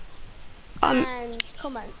 And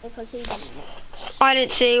comment, because he didn't. I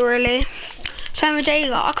didn't see, really. Same with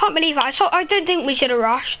Jago. I can't believe it. I don't think we should have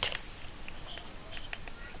rushed.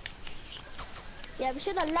 Yeah, we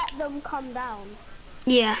should have let them come down.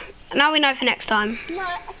 Yeah. Now we know for next time. No,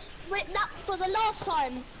 for the last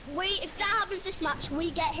time, if that happens this match, we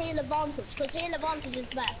get heal advantage, because heal advantage is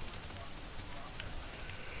best.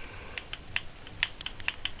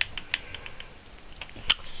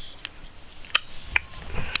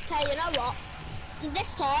 Okay, you know what?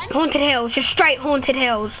 This time... Haunted Hills, just straight Haunted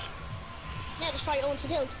Hills. Yeah, just straight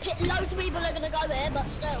Haunted Hills. Loads of people are going to go there, but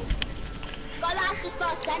still. Go to the houses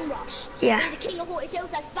first, then rush. Yeah. Be the king of Haunted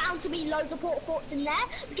Hills, there's bound to be loads of porta forts in there.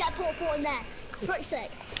 We get a porta fort in there. Pretty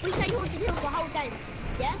sick. We stay Haunted Hills the whole game.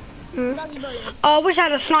 Yeah? Bloody brilliant. Oh, I wish I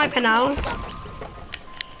had a sniper now.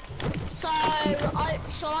 So,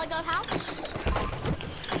 shall I go house?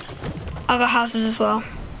 I'll go houses as well.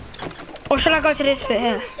 Or should I go to this bit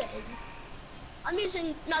here? I'm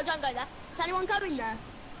using... No, don't go there. Is anyone going there?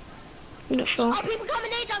 I'm not sure. Oh, people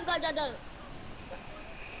coming in! Don't go.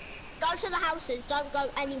 Go to the houses. Don't go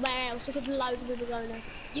anywhere else. There could be loads of people going there.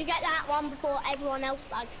 You get that one before everyone else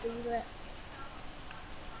bag sees it.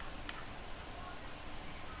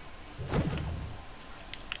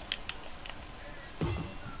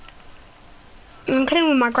 I'm killing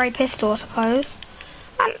with my grey pistol, I suppose.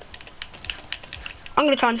 And I'm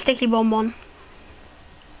gonna try and sticky bomb one.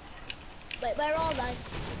 Wait, where are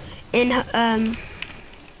they? In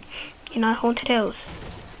you know, Haunted Hills.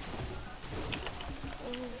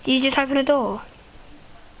 You just open a door.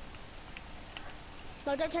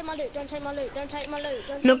 No, don't take my loot. Don't take my loot. Don't take my loot.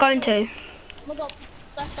 Don't Not going to. Oh my god!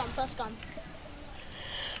 First gun.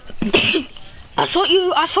 I swapped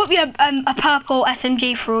you a purple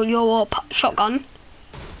SMG for your shotgun.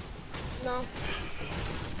 No.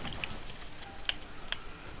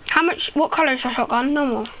 How much? What colour is your shotgun?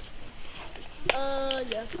 Normal.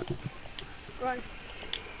 Yeah. Right.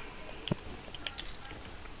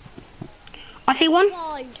 I see one.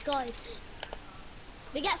 Guys.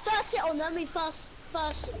 We get first hit on them. We first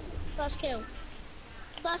kill.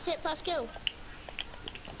 First hit, first kill.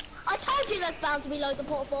 I told you there's bound to be loads of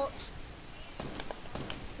porta forts.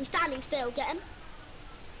 He's standing still. Get him.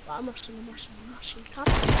 Right, I'm rushing. Come.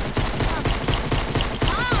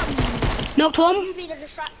 Knocked one. You be the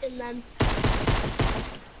distracting then.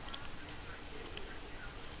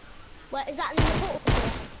 Where is that in the porta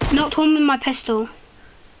fort? Knocked one with my pistol.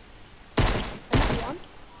 Another one.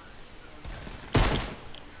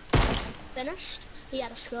 Finished. He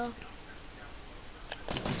had a score.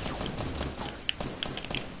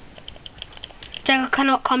 Jake, I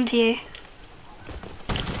cannot come to you.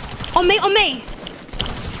 On me, on me!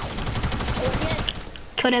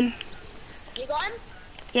 Killed him. You got him?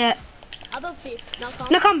 Yeah. I'll go for you. No, come.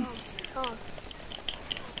 No, come. Come on.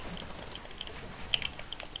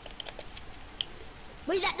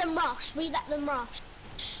 We let them rush.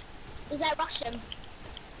 Was they rushing?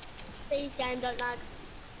 Please, game, don't lag.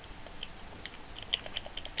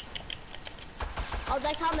 Oh,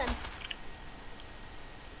 they're coming.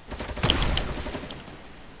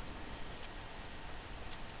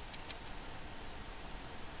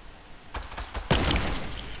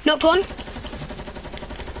 Knocked one.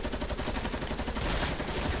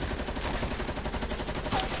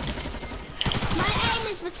 My aim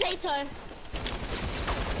is potato.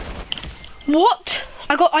 What?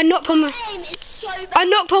 I knocked one with. My aim is so bad. I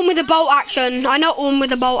knocked one with a bolt action. I knocked one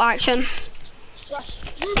with a bolt action.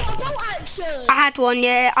 You got a bolt action. I had one,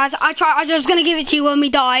 yeah. I was gonna give it to you when we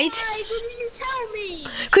died. Why didn't you tell me?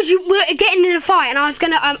 Cause you were getting in a fight, and I was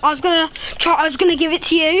gonna give it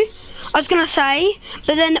to you. I was gonna say,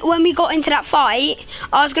 but then when we got into that fight,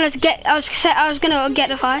 I was gonna get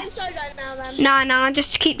the fight. Solo now, then. Nah,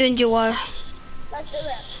 just keep doing duo. Let's do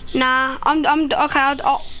it. Nah, I'm okay.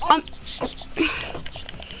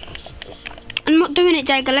 I'm not doing it,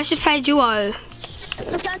 Jager. Let's just play duo.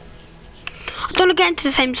 Let's go. I don't want to get into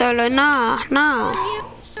the same solo. Nah.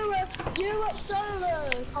 Europe solo.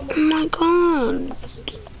 Come on. Oh my god.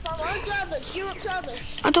 Come on, service. Europe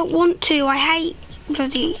service. I don't want to. I hate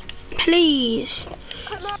bloody. Please.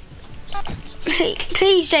 Come on.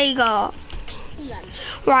 Please, Jager.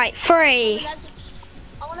 Right, 3. I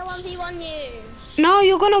want to 1v1 you. No,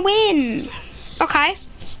 you're gonna win. Okay.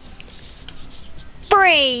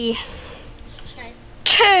 3, Okay.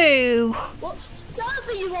 2, What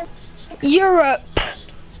server you want? Europe,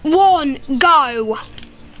 1, go.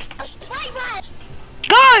 Wait.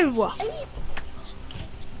 Go!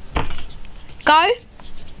 Go?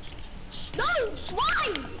 No,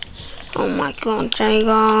 why? Oh my god,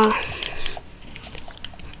 Jager.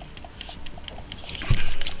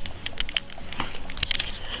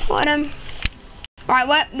 What Right,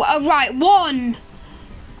 right, 1,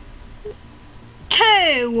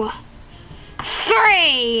 2,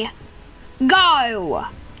 3, go.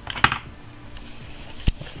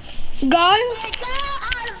 Go? I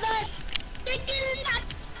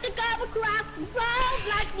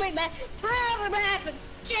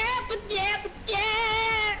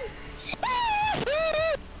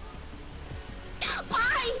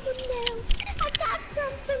got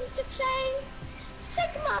something to say.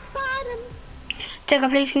 Shake my bottom. Jager,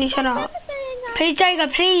 please, can you shut up? Please, Jager,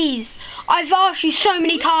 please. I've asked you so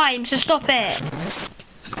many times to stop it.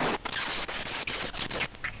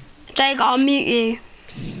 Jager, I'll mute you.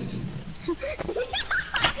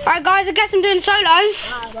 Alright guys, I guess I'm doing solos.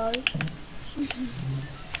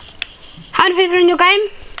 How many people are in your game?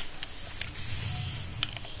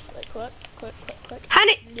 Quick. How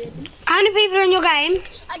many people are in your game?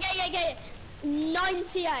 Okay.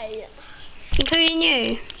 98. Including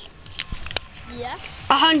you? Yes.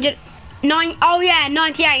 109. Oh yeah,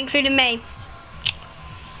 98 including me.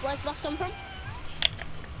 Where's the bus come from?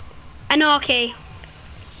 Anarchy.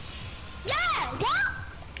 Yeah, what?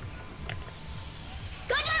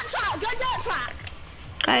 Go dirt track.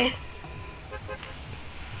 Okay.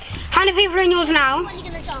 How many people are in yours now? When are you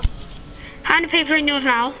gonna jump? How many people are in yours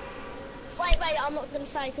now? Wait, I'm not gonna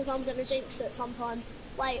say because I'm gonna jinx it sometime.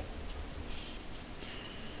 Wait.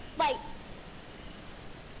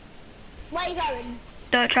 Where are you going?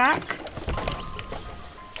 Dirt track.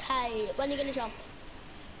 Okay, when are you gonna jump?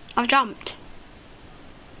 I've jumped.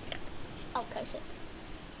 Okay, sick.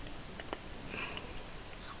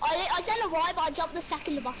 I don't know why, but I jumped the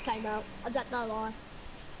second the bus came out. I don't know why.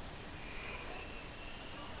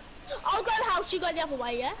 I'll go house, you go the other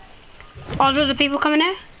way, yeah? Are there other people coming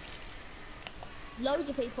here? Loads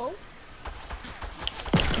of people.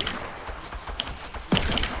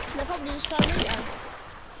 probably just go in there.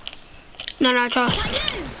 No, trust.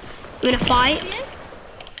 I'm gonna fight.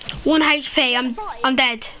 1 HP. I'm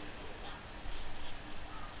dead.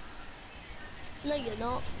 No, you're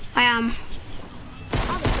not. I am. I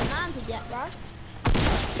haven't commanded yet, bro.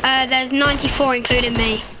 There's 94 including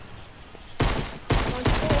me.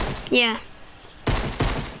 94? Yeah.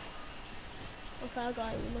 Okay, I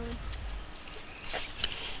got it, man.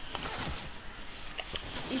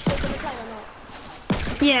 You still gonna play or not?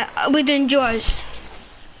 Yeah, we're doing duos.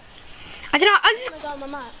 I don't know,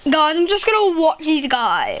 guys, I'm just gonna watch these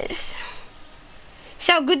guys.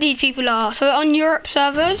 See how good these people are. So we're on Europe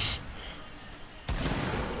servers.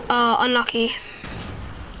 Unlucky.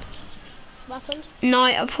 What happened?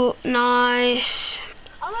 Nice.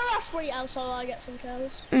 I'm gonna rush 3 out so I get some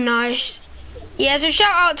kills. Nice. Yeah, so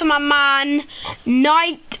shout out to my man,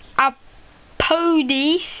 Knight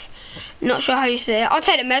Apodis. Not sure how you say it. I'll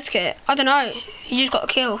take the medkit. I don't know. He just got a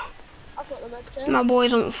kill. I've got the medkit. My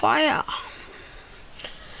boy's on fire.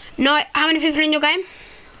 Knight, how many people in your game?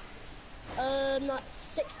 Like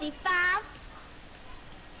 65.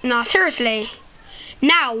 No, seriously.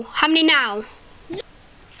 Now, how many now?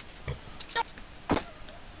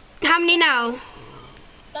 How many now?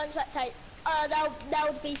 Don't spectate. That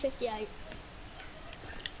would be 58.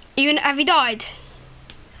 Have you died?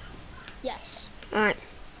 Yes. Alright.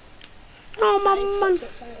 Oh, my man.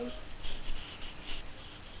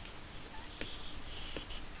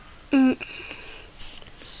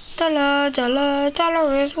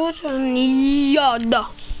 Dollar is what I need. I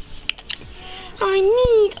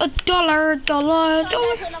need a dollar. So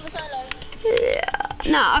another solo. Yeah.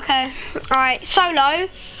 No, okay. Alright, solo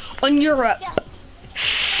on Europe. Yeah.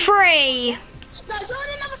 Free. No, join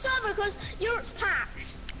another server because Europe's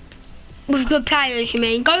packed. With good players, you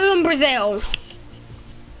mean? Go on Brazil.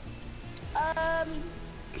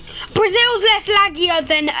 Brazil's less laggier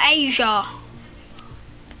than Asia.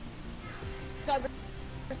 No,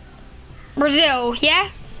 Brazil, yeah?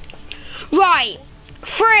 Right.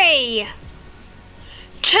 3,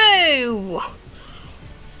 2,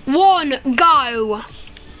 1, go.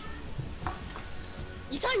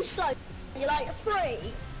 You sound slow. You're like 3,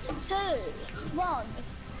 2, 1,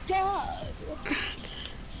 go.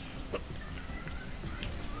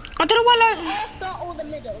 I don't know what After or the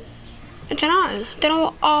middle? I don't know. Don't know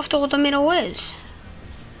what after or the middle is.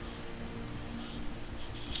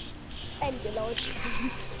 End your lodge.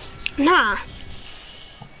 Nah.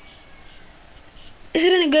 This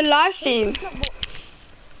has been a good live stream.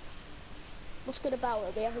 What's good about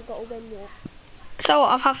it? We haven't got a win yet. So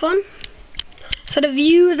I've had fun. So the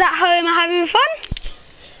viewers at home are having fun.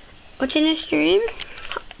 Watching the stream.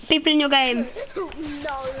 People in your game.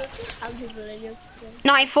 No. How many people in your game?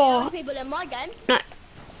 94. How many people in my game? No.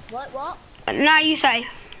 What? Now you say.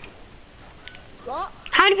 What?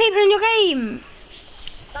 How many people in your game?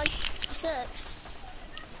 96.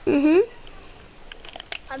 Mhm.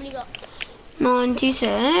 How many you got?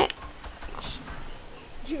 96.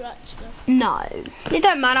 2 actually. No, it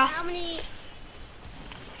don't matter. How many?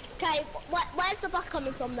 Okay, where's the bus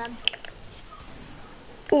coming from then?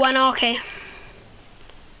 Oh, anarchy.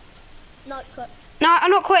 No, quit. No,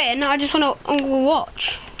 I'm not quitting. I just want to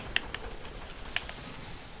watch.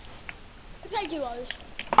 Play duos.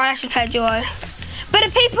 I actually play duo. But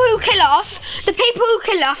the people who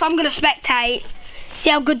kill us, I'm gonna spectate. See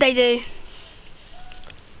how good they do.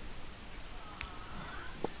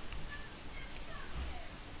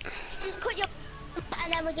 Quit your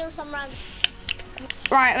and then we're doing some rounds.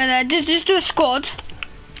 Right, we're there. Just do a squad.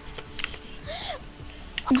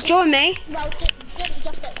 Join me. Well,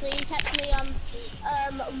 just text me. Text me. You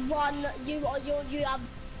have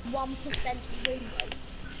 1% win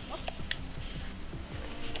rate.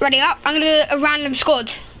 Ready up. I'm gonna do a random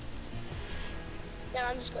squad. Yeah,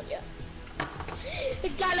 I'm just good. Yeah.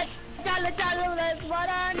 Dollar, that's what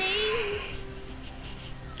I need.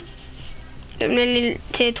 I'm nearly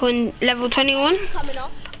tier level 21. Coming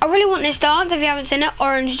off. I really want this dance. If you haven't seen it,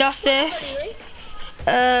 Orange Justice.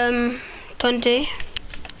 20.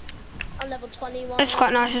 I'm level 21. It's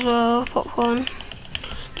quite nice as well. Popcorn.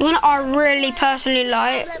 The one I really personally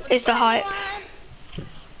like is the hype.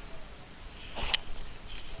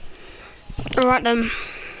 Alright then.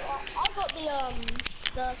 I got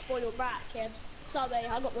the spoiled brat kid. Zoe,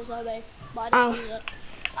 I got the Zoe, but I didn't use it.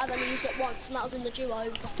 I've only used it once, and that was in the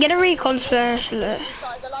duo. Get a recon specialist.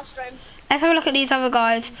 Inside the live stream. Let's have a look at these other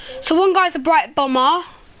guys. So one guy's a bright bomber,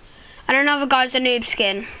 and another guy's a noob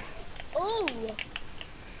skin. Oh.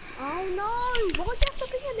 Oh no! Why do you have to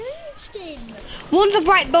be a noob skin? One's a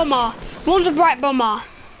bright bomber. One's a bright bomber.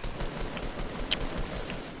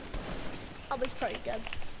 That was pretty good.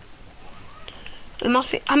 There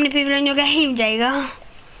must be. How many people in your game, Jager?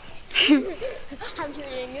 How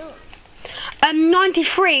many in yours?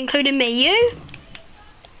 93, including me. You?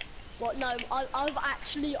 What? No, I've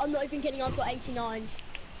actually. I'm not even kidding. I've got 89.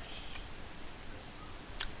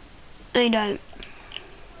 No, you don't.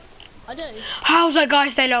 I do. How's that guy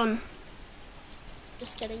stayed on?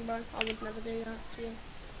 Just kidding, bro. I would never do that to you.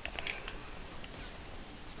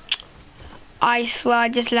 I swear I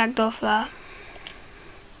just lagged off there.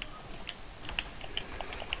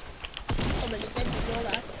 Oh, but it did before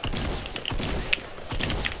that.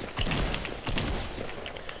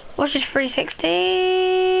 What's this 360?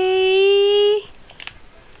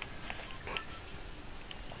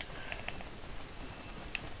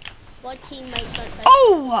 My teammates don't play.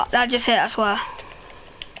 Oh! That just hit, I swear.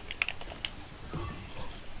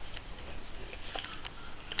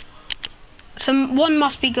 One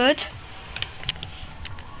must be good.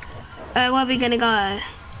 Where are we gonna go?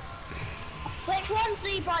 Which one's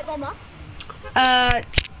the bright bomber? Tell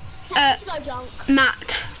him to go junk.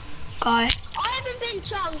 Matt. Guy. I haven't been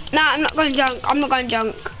junk. Nah, I'm not going junk. I'm not going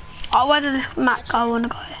junk. Oh, where does this Matt guy wanna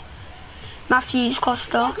go? Matthews,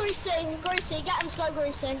 Costa. Go Greasy, get him to go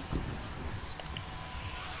Greasy.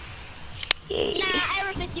 Yeah. Nah,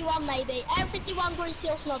 Error 51 maybe. Error 51, Greasy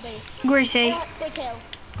or Snobby. Greasy. Oh, big hill.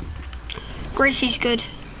 Greasy's good.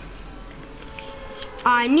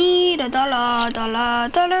 I need $1.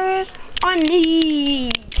 I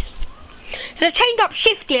need. So they've changed up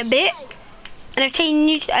Shifty a bit. And they've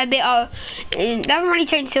changed a bit of. They haven't really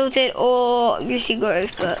changed Tilted or Greasy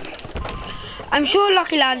Grove, but I'm sure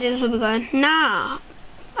Lucky Landings will be going. Nah.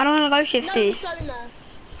 I don't want to go Shifty. Nobody's going there.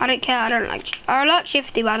 I don't care. I like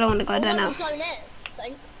Shifty, but I don't want to go there now. Nobody's going there, I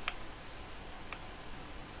think.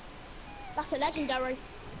 That's a legendary.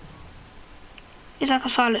 It's like a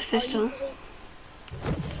silence pistol.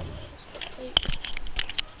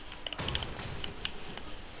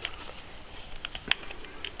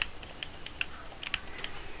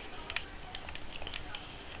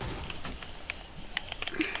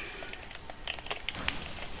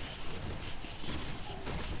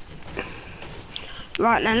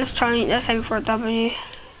 Right then, let's aim for a W.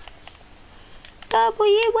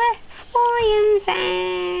 WFYMZ.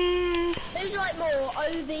 Who's like more,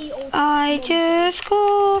 OV or... I just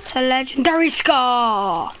got a legendary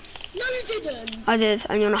scar. No, you didn't. I did,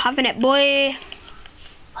 and you're not having it, boy.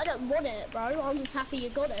 I don't want it, bro. I'm just happy you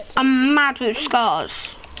got it. I'm mad with scars.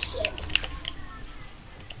 Shit.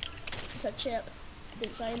 It's a chip.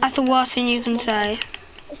 Didn't say anything. That's the worst thing you can say.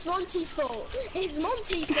 It's Monty's fault. It's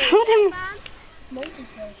Monty's fault, man.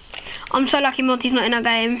 Monty's fault. I'm so lucky Monty's not in our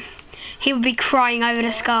game. He would be crying over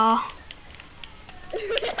the scar.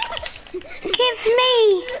 Give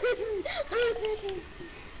me!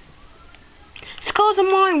 Scars are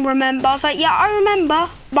mine, remember? I was like, yeah, I remember,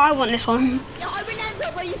 but I want this one. Yeah, I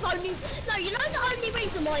remember, but you've only... No, you know the only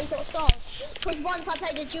reason why he got scars? Because once I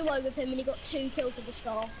played a duo with him and he got 2 kills with the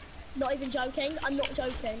scar. Not even joking, I'm not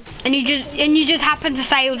joking. And you just happened to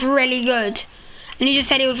say it was really good. And you just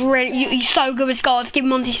said it was really, you're so good with scars, give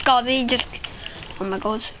Monty scars, and he just, oh my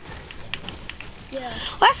god. Yeah.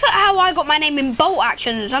 Well, that's how I got my name in bolt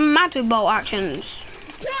actions. I'm mad with bolt actions.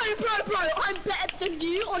 Bro, I'm better than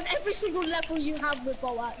you on every single level you have with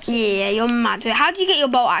bolt actions. Yeah, you're mad. How do you get your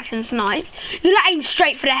bolt actions nice? You like aim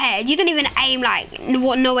straight for the head. You don't even aim like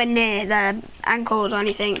nowhere near the ankles or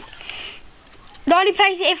anything. The only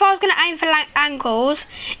place, if I was gonna aim for like ankles,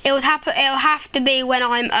 it would have to be when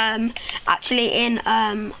I'm actually in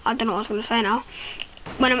I don't know what I was gonna say now.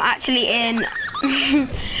 When I'm actually in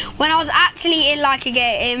when I was actually in like a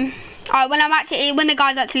game. When the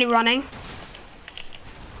guy's actually running.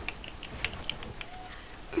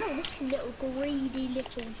 Oh, this little greedy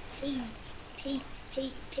little peep.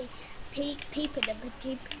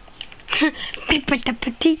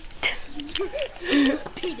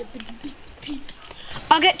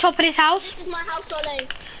 I'll get top of this house. This is my house, Ollie.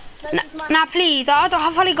 Now please, I've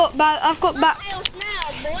only got back. I've got back. House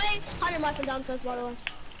now, boy. 100 miles from downstairs, by the way.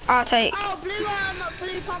 I'll take. Oh,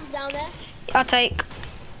 blue pump down there. I'll take.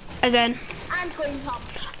 Again. And green pump.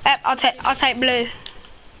 Yep, I'll take blue.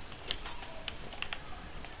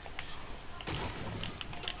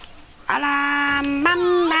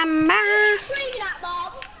 Screaming at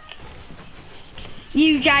Bob.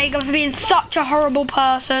 You, Jacob, for being such a horrible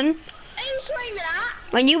person. Who are you screaming at?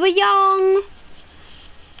 When you were young.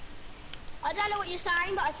 I don't know what you're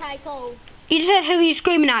saying, but okay, cool. You just said who are you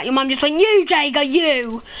screaming at? Your mum just went, you, Jacob,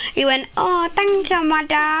 you. You went, oh, thank you, my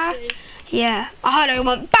dad. Yeah, I heard her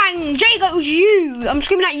went, bang, Jacob, it was you. I'm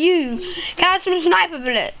screaming at you. Can I have some sniper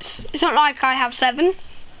bullets? It's not like I have 7.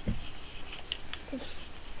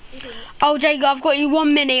 Oh, Jacob, I've got you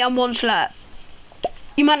 1 mini and 1 slurp.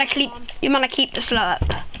 You might keep the slurp.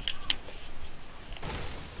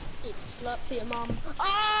 Keep the slurp for your mum.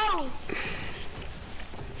 Oh!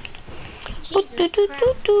 Jesus Christ.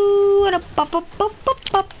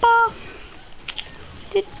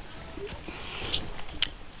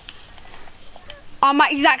 I'm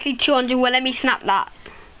at exactly 200. Well, let me snap that.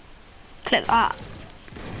 Clip that.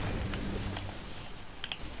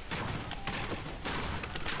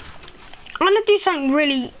 I'm gonna do something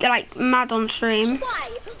really like mad on stream. Why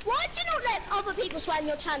do you not let other people swear on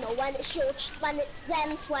your channel when it's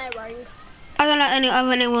them swearing? I don't let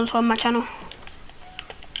anyone swear on my channel.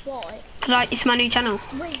 Why? Cause it's my new channel.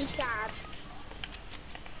 It's really sad.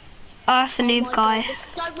 Oh, that's the noob guy. God,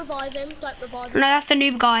 don't revive him. Don't revive him. No, that's the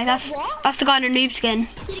noob guy. That's the guy in the noob skin.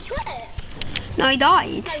 Did he quit it? No, he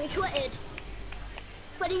died. No, he quitted.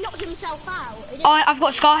 But he knocked himself out. Oh, I've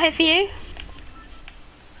got a scar here for you.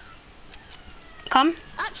 Come.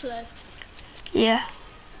 Actually? Yeah.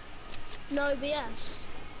 No BS.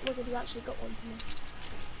 Look if you actually got one for me.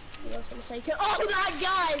 You else want to take it? Oh, that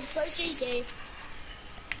guy is so cheeky.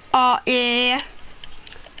 Oh, yeah.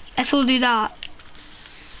 Let's all do that.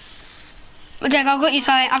 Well, Jack, I've got you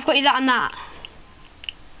something. I've got you that and that.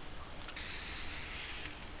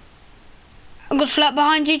 I've got a slurp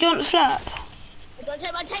behind you. Do you want a slurp?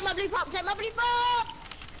 Take my blue pop. Take my blue pop.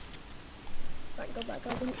 Thank God that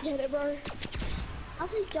guy didn't get it, bro. How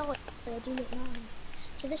did he die? I do not know.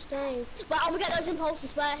 To this day. But I'm gonna get those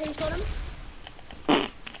impulses back. Who's got them?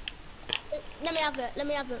 Let me have it. Let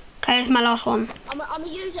me have it. Okay, it's my last one. I'm gonna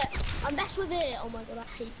use it. I'm best with it. Oh my God, I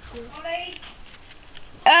hate you.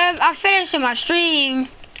 I finished my stream.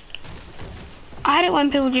 I hate it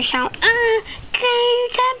when people just shout,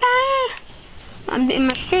 I'm in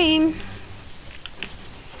my stream.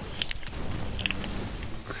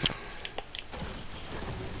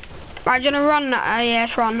 Right, do you wanna run?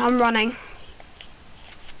 Yes, run. I'm running.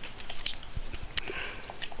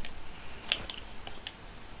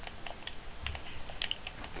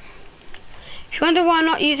 If you wonder why I'm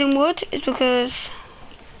not using wood, it's because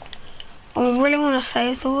I really want to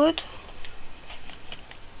save the wood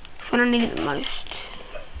when I need it the most.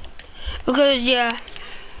 Because, yeah.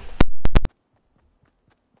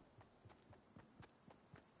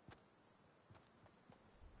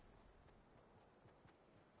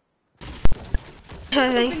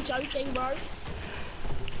 I've been joking, bro.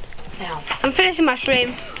 I'm finishing my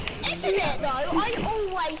stream. Isn't it, though? I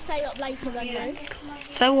always stay up later than you.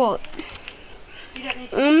 So what?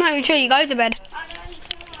 I'm not even sure you go to bed.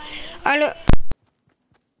 I look.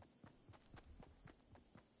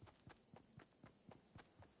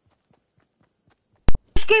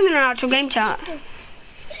 Screaming in our actual game chat.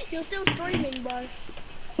 You're still streaming, bro.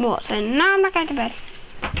 What then? No, I'm not going to bed.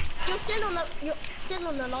 You're still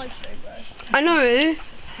on the live stream, bro. I know.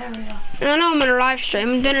 And I know I'm on a live stream.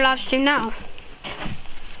 I'm doing a live stream now.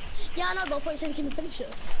 Yeah, I know, but I thought you said you can finish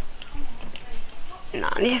it. No,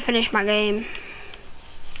 I need to finish my game.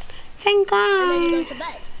 Thank God. And then you go to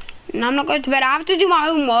bed. No, I'm not going to bed. I have to do my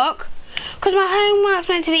homework. Because my homework's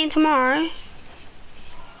meant to be in tomorrow.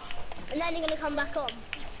 And then you're going to come back on.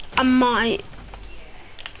 I might.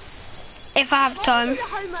 If I have time. Do the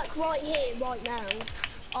homework right here, right now.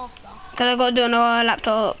 After. Because I've got to do it on a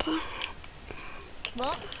laptop.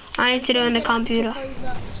 What? I need to do it on the computer.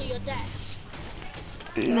 Over to your desk.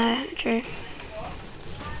 No, true.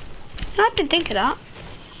 I didn't think of that.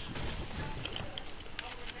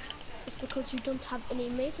 It's because you don't have any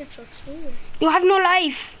major trucks, do you? You have no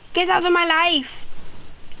life. Get out of my life.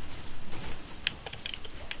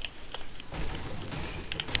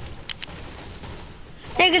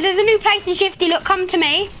 There's a new place in Shifty. Look, come to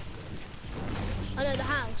me. I know the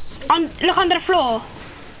house. Look under the floor.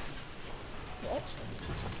 What?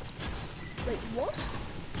 Wait, what?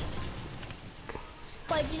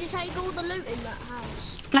 Wait, did you take all the loot in that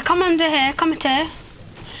house? Now come under here. Come into here.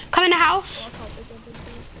 Come in the house. Oh, I can't be jumping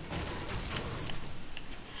through.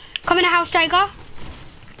 Come in the house, Jager.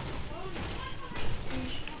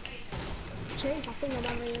 Jeez, I think I'm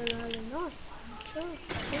having an early night. Sure.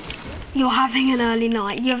 You're having an early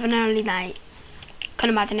night. You have an early night. Can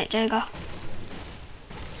imagine it, Jager.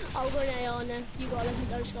 I'll go an AR now. You got a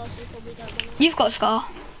legendary scar, so you probably don't want it. You've got a scar.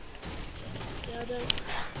 Yeah, I do.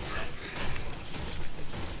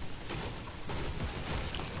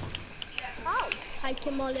 Oh,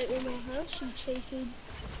 taking my loot in my house, you cheeky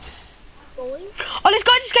boy. Oh, this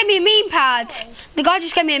guy just gave me a meme pad. The guy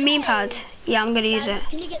just gave me a meme pad. Yeah, I'm gonna use it.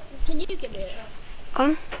 Can you give me it?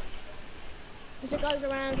 Come. Because it goes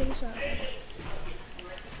around in a circle.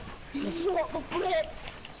 What the flip?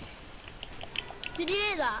 Did you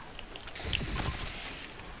hear that?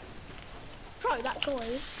 Bro, that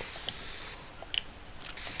guy.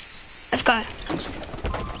 Let's go.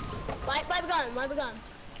 Where we going? Where we going?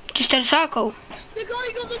 Just in a circle. The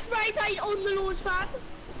guy got the spray paint on the launch pad.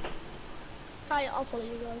 Okay, I'll follow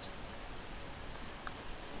you guys.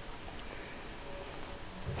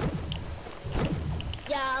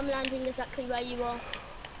 Yeah, I'm landing exactly where you are.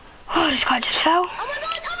 Oh, this guy just fell. Oh my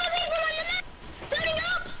god, other people on the left! Building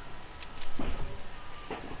up!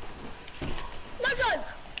 No joke!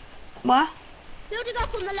 What? Building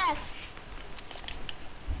up on the left.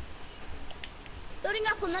 Building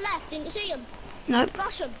up on the left, didn't you see him? Nope.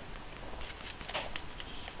 Rush him.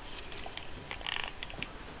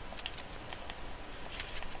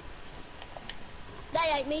 They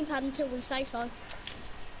ain't mean pad until we say so.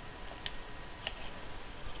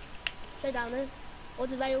 They're down there. Or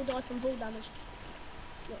did they all die from ball damage?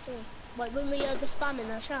 Not sure. Wait, when we heard the spam in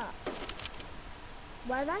the chat.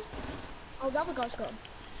 Where are they? Oh, the other guy's got them.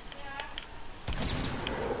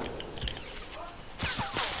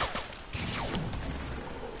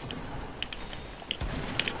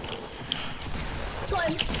 Got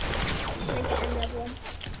him. Then get him, everyone.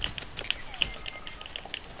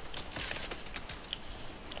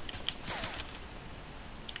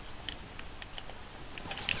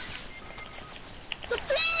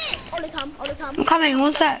 Ollie come. I'm coming,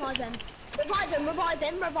 what's that? Revive him. Revive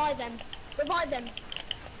him.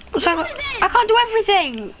 What's that? I can't do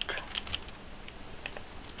everything.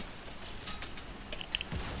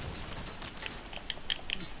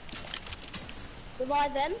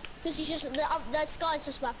 Revive him, because he's just, the sky's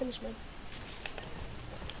just about to finish me.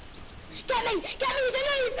 Get me, it's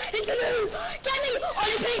a noob, get me,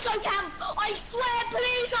 Ollie, please don't camp, I swear,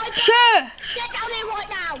 please don't camp. Sure. Get down here right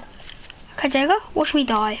now. Okay, Jager, watch me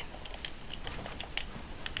die.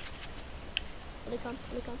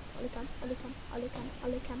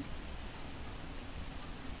 Ollie come.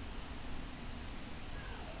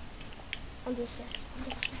 Under the stairs.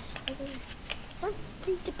 Over there. Don't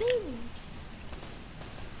need to build.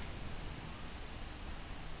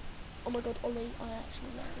 Oh my god, Ollie, I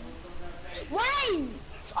actually love you. Wait!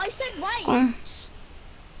 I said wait!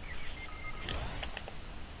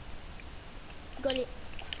 Got it.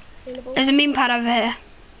 There's a meme pad over here.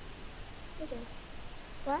 Is there?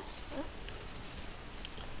 Where?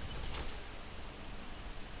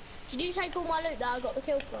 Did you take all my loot that I got the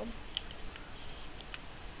kill from?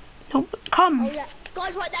 Nope, come. Oh yeah.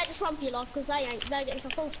 Guys right there, just run for your life, because they're getting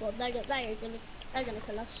some full squad. They're gonna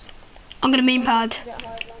kill us. I'm gonna meme pad.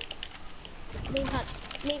 Meme pad.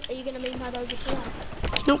 Are you gonna meme pad over to them?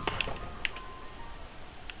 Nope.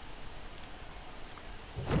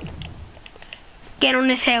 Get on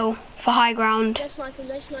this hill for high ground. They snipe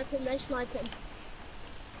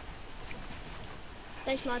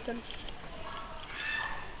him.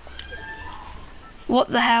 What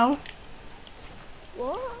the hell?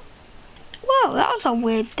 What? Whoa, that was a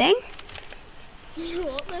weird thing.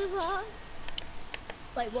 What the fuck?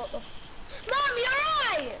 Wait, what the? Mom,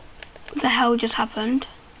 you're right! What the hell just happened?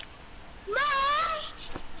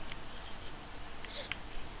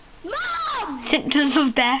 Mom! Symptoms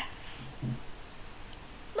of death.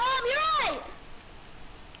 Mom, you're right!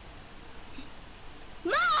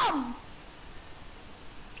 Mom!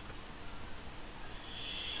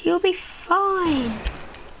 You'll be fine.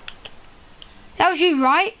 That was you,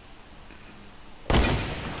 right?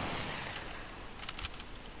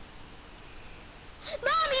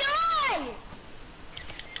 Mom, you're right!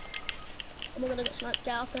 I'm gonna get sniped.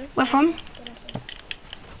 Get out there. Where from?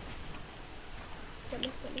 Get me.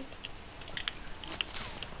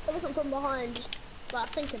 It wasn't from behind, but I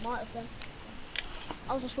think it might have been.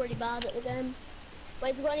 I was just really bad at the game. Wait,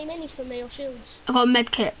 have you got any minis for me or shields? I got a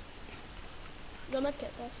med kit. You got a med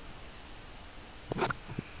kit, bro?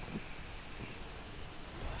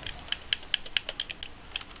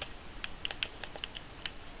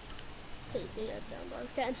 Put your head down, bro.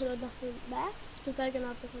 Get into the best, because they're gonna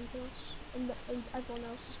have to come to us. And everyone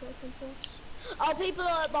else is gonna come to us. Oh, people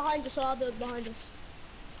are behind us, or they're behind us.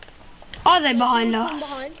 Are they behind us?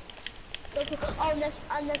 Behind. Oh, and there's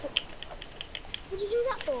a... What'd you do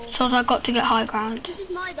that for? So I got to get high ground. This is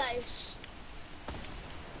my base.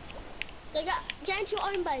 So get into your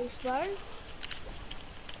own base, bro.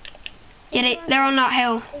 Yeah, they're on that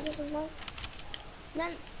hill. Is this one?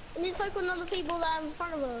 Then we need to focus on the people that are in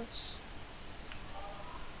front of us.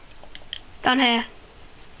 Down here.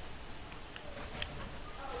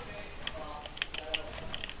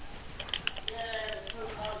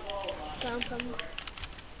 Come.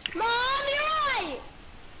 Mom, you're right!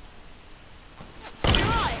 You're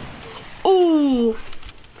right! Ooh!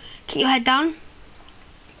 Keep your head down.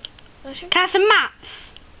 Can I have some mats?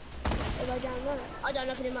 I don't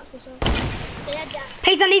know if I do mats myself. Head down.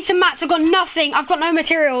 Please, I need some mats. I've got nothing. I've got no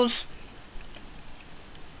materials.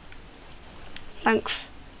 Thanks.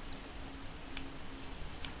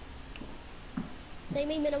 They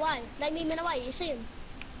mean away. They mean away. You see him?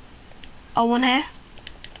 Oh, one here.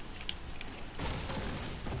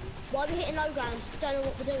 Why are we hitting low ground? Don't know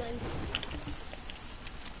what we're doing.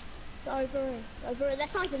 Over here. Over here. They're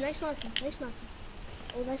sniping. They're sniping. They're sniping.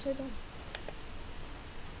 Oh, they're so dumb.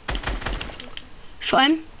 Shot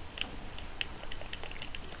him.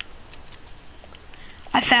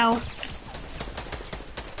 I fell.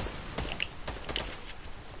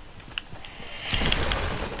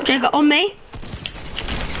 Jacob on me.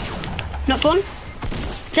 Knocked one.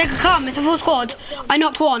 Jacob, come. It's a full squad. I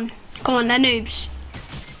knocked one. Come on, they're noobs.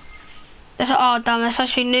 Oh damn, they're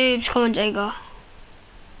such noobs. Come on, Jacob.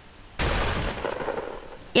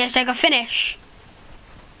 Yes, Jacob, finish.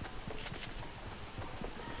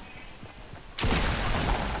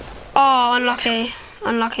 Oh, unlucky.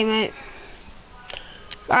 Unlucky, mate.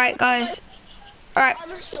 Alright, guys. Alright. I'm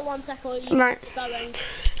just got 1 second. Right.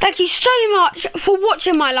 Thank you so much for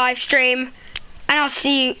watching my live stream. And I'll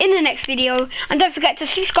see you in the next video. And don't forget to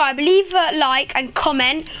subscribe, leave a like and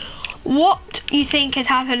comment what you think is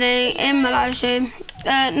happening in my live stream.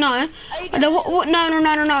 No. No,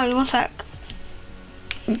 1 sec.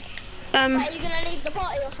 Are you gonna leave the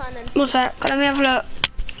party or something? 1 sec, let me have a look.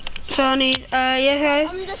 So I need, yeah, okay.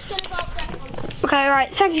 I'm just gonna go up there. Okay,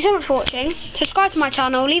 right, thank you so much for watching. Subscribe to my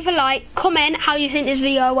channel, leave a like, comment how you think this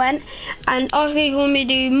video went, and ask if you want me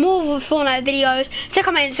to do more Fortnite videos. Check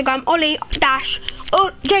out my Instagram,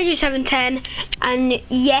 Ollie-JG710, and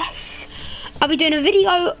yes, I'll be doing a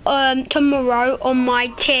video tomorrow on my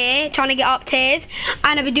tier, trying to get up tiers,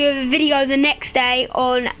 and I'll be doing a video the next day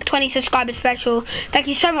on 20 subscriber special. Thank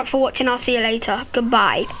you so much for watching, I'll see you later.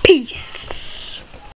 Goodbye. Peace.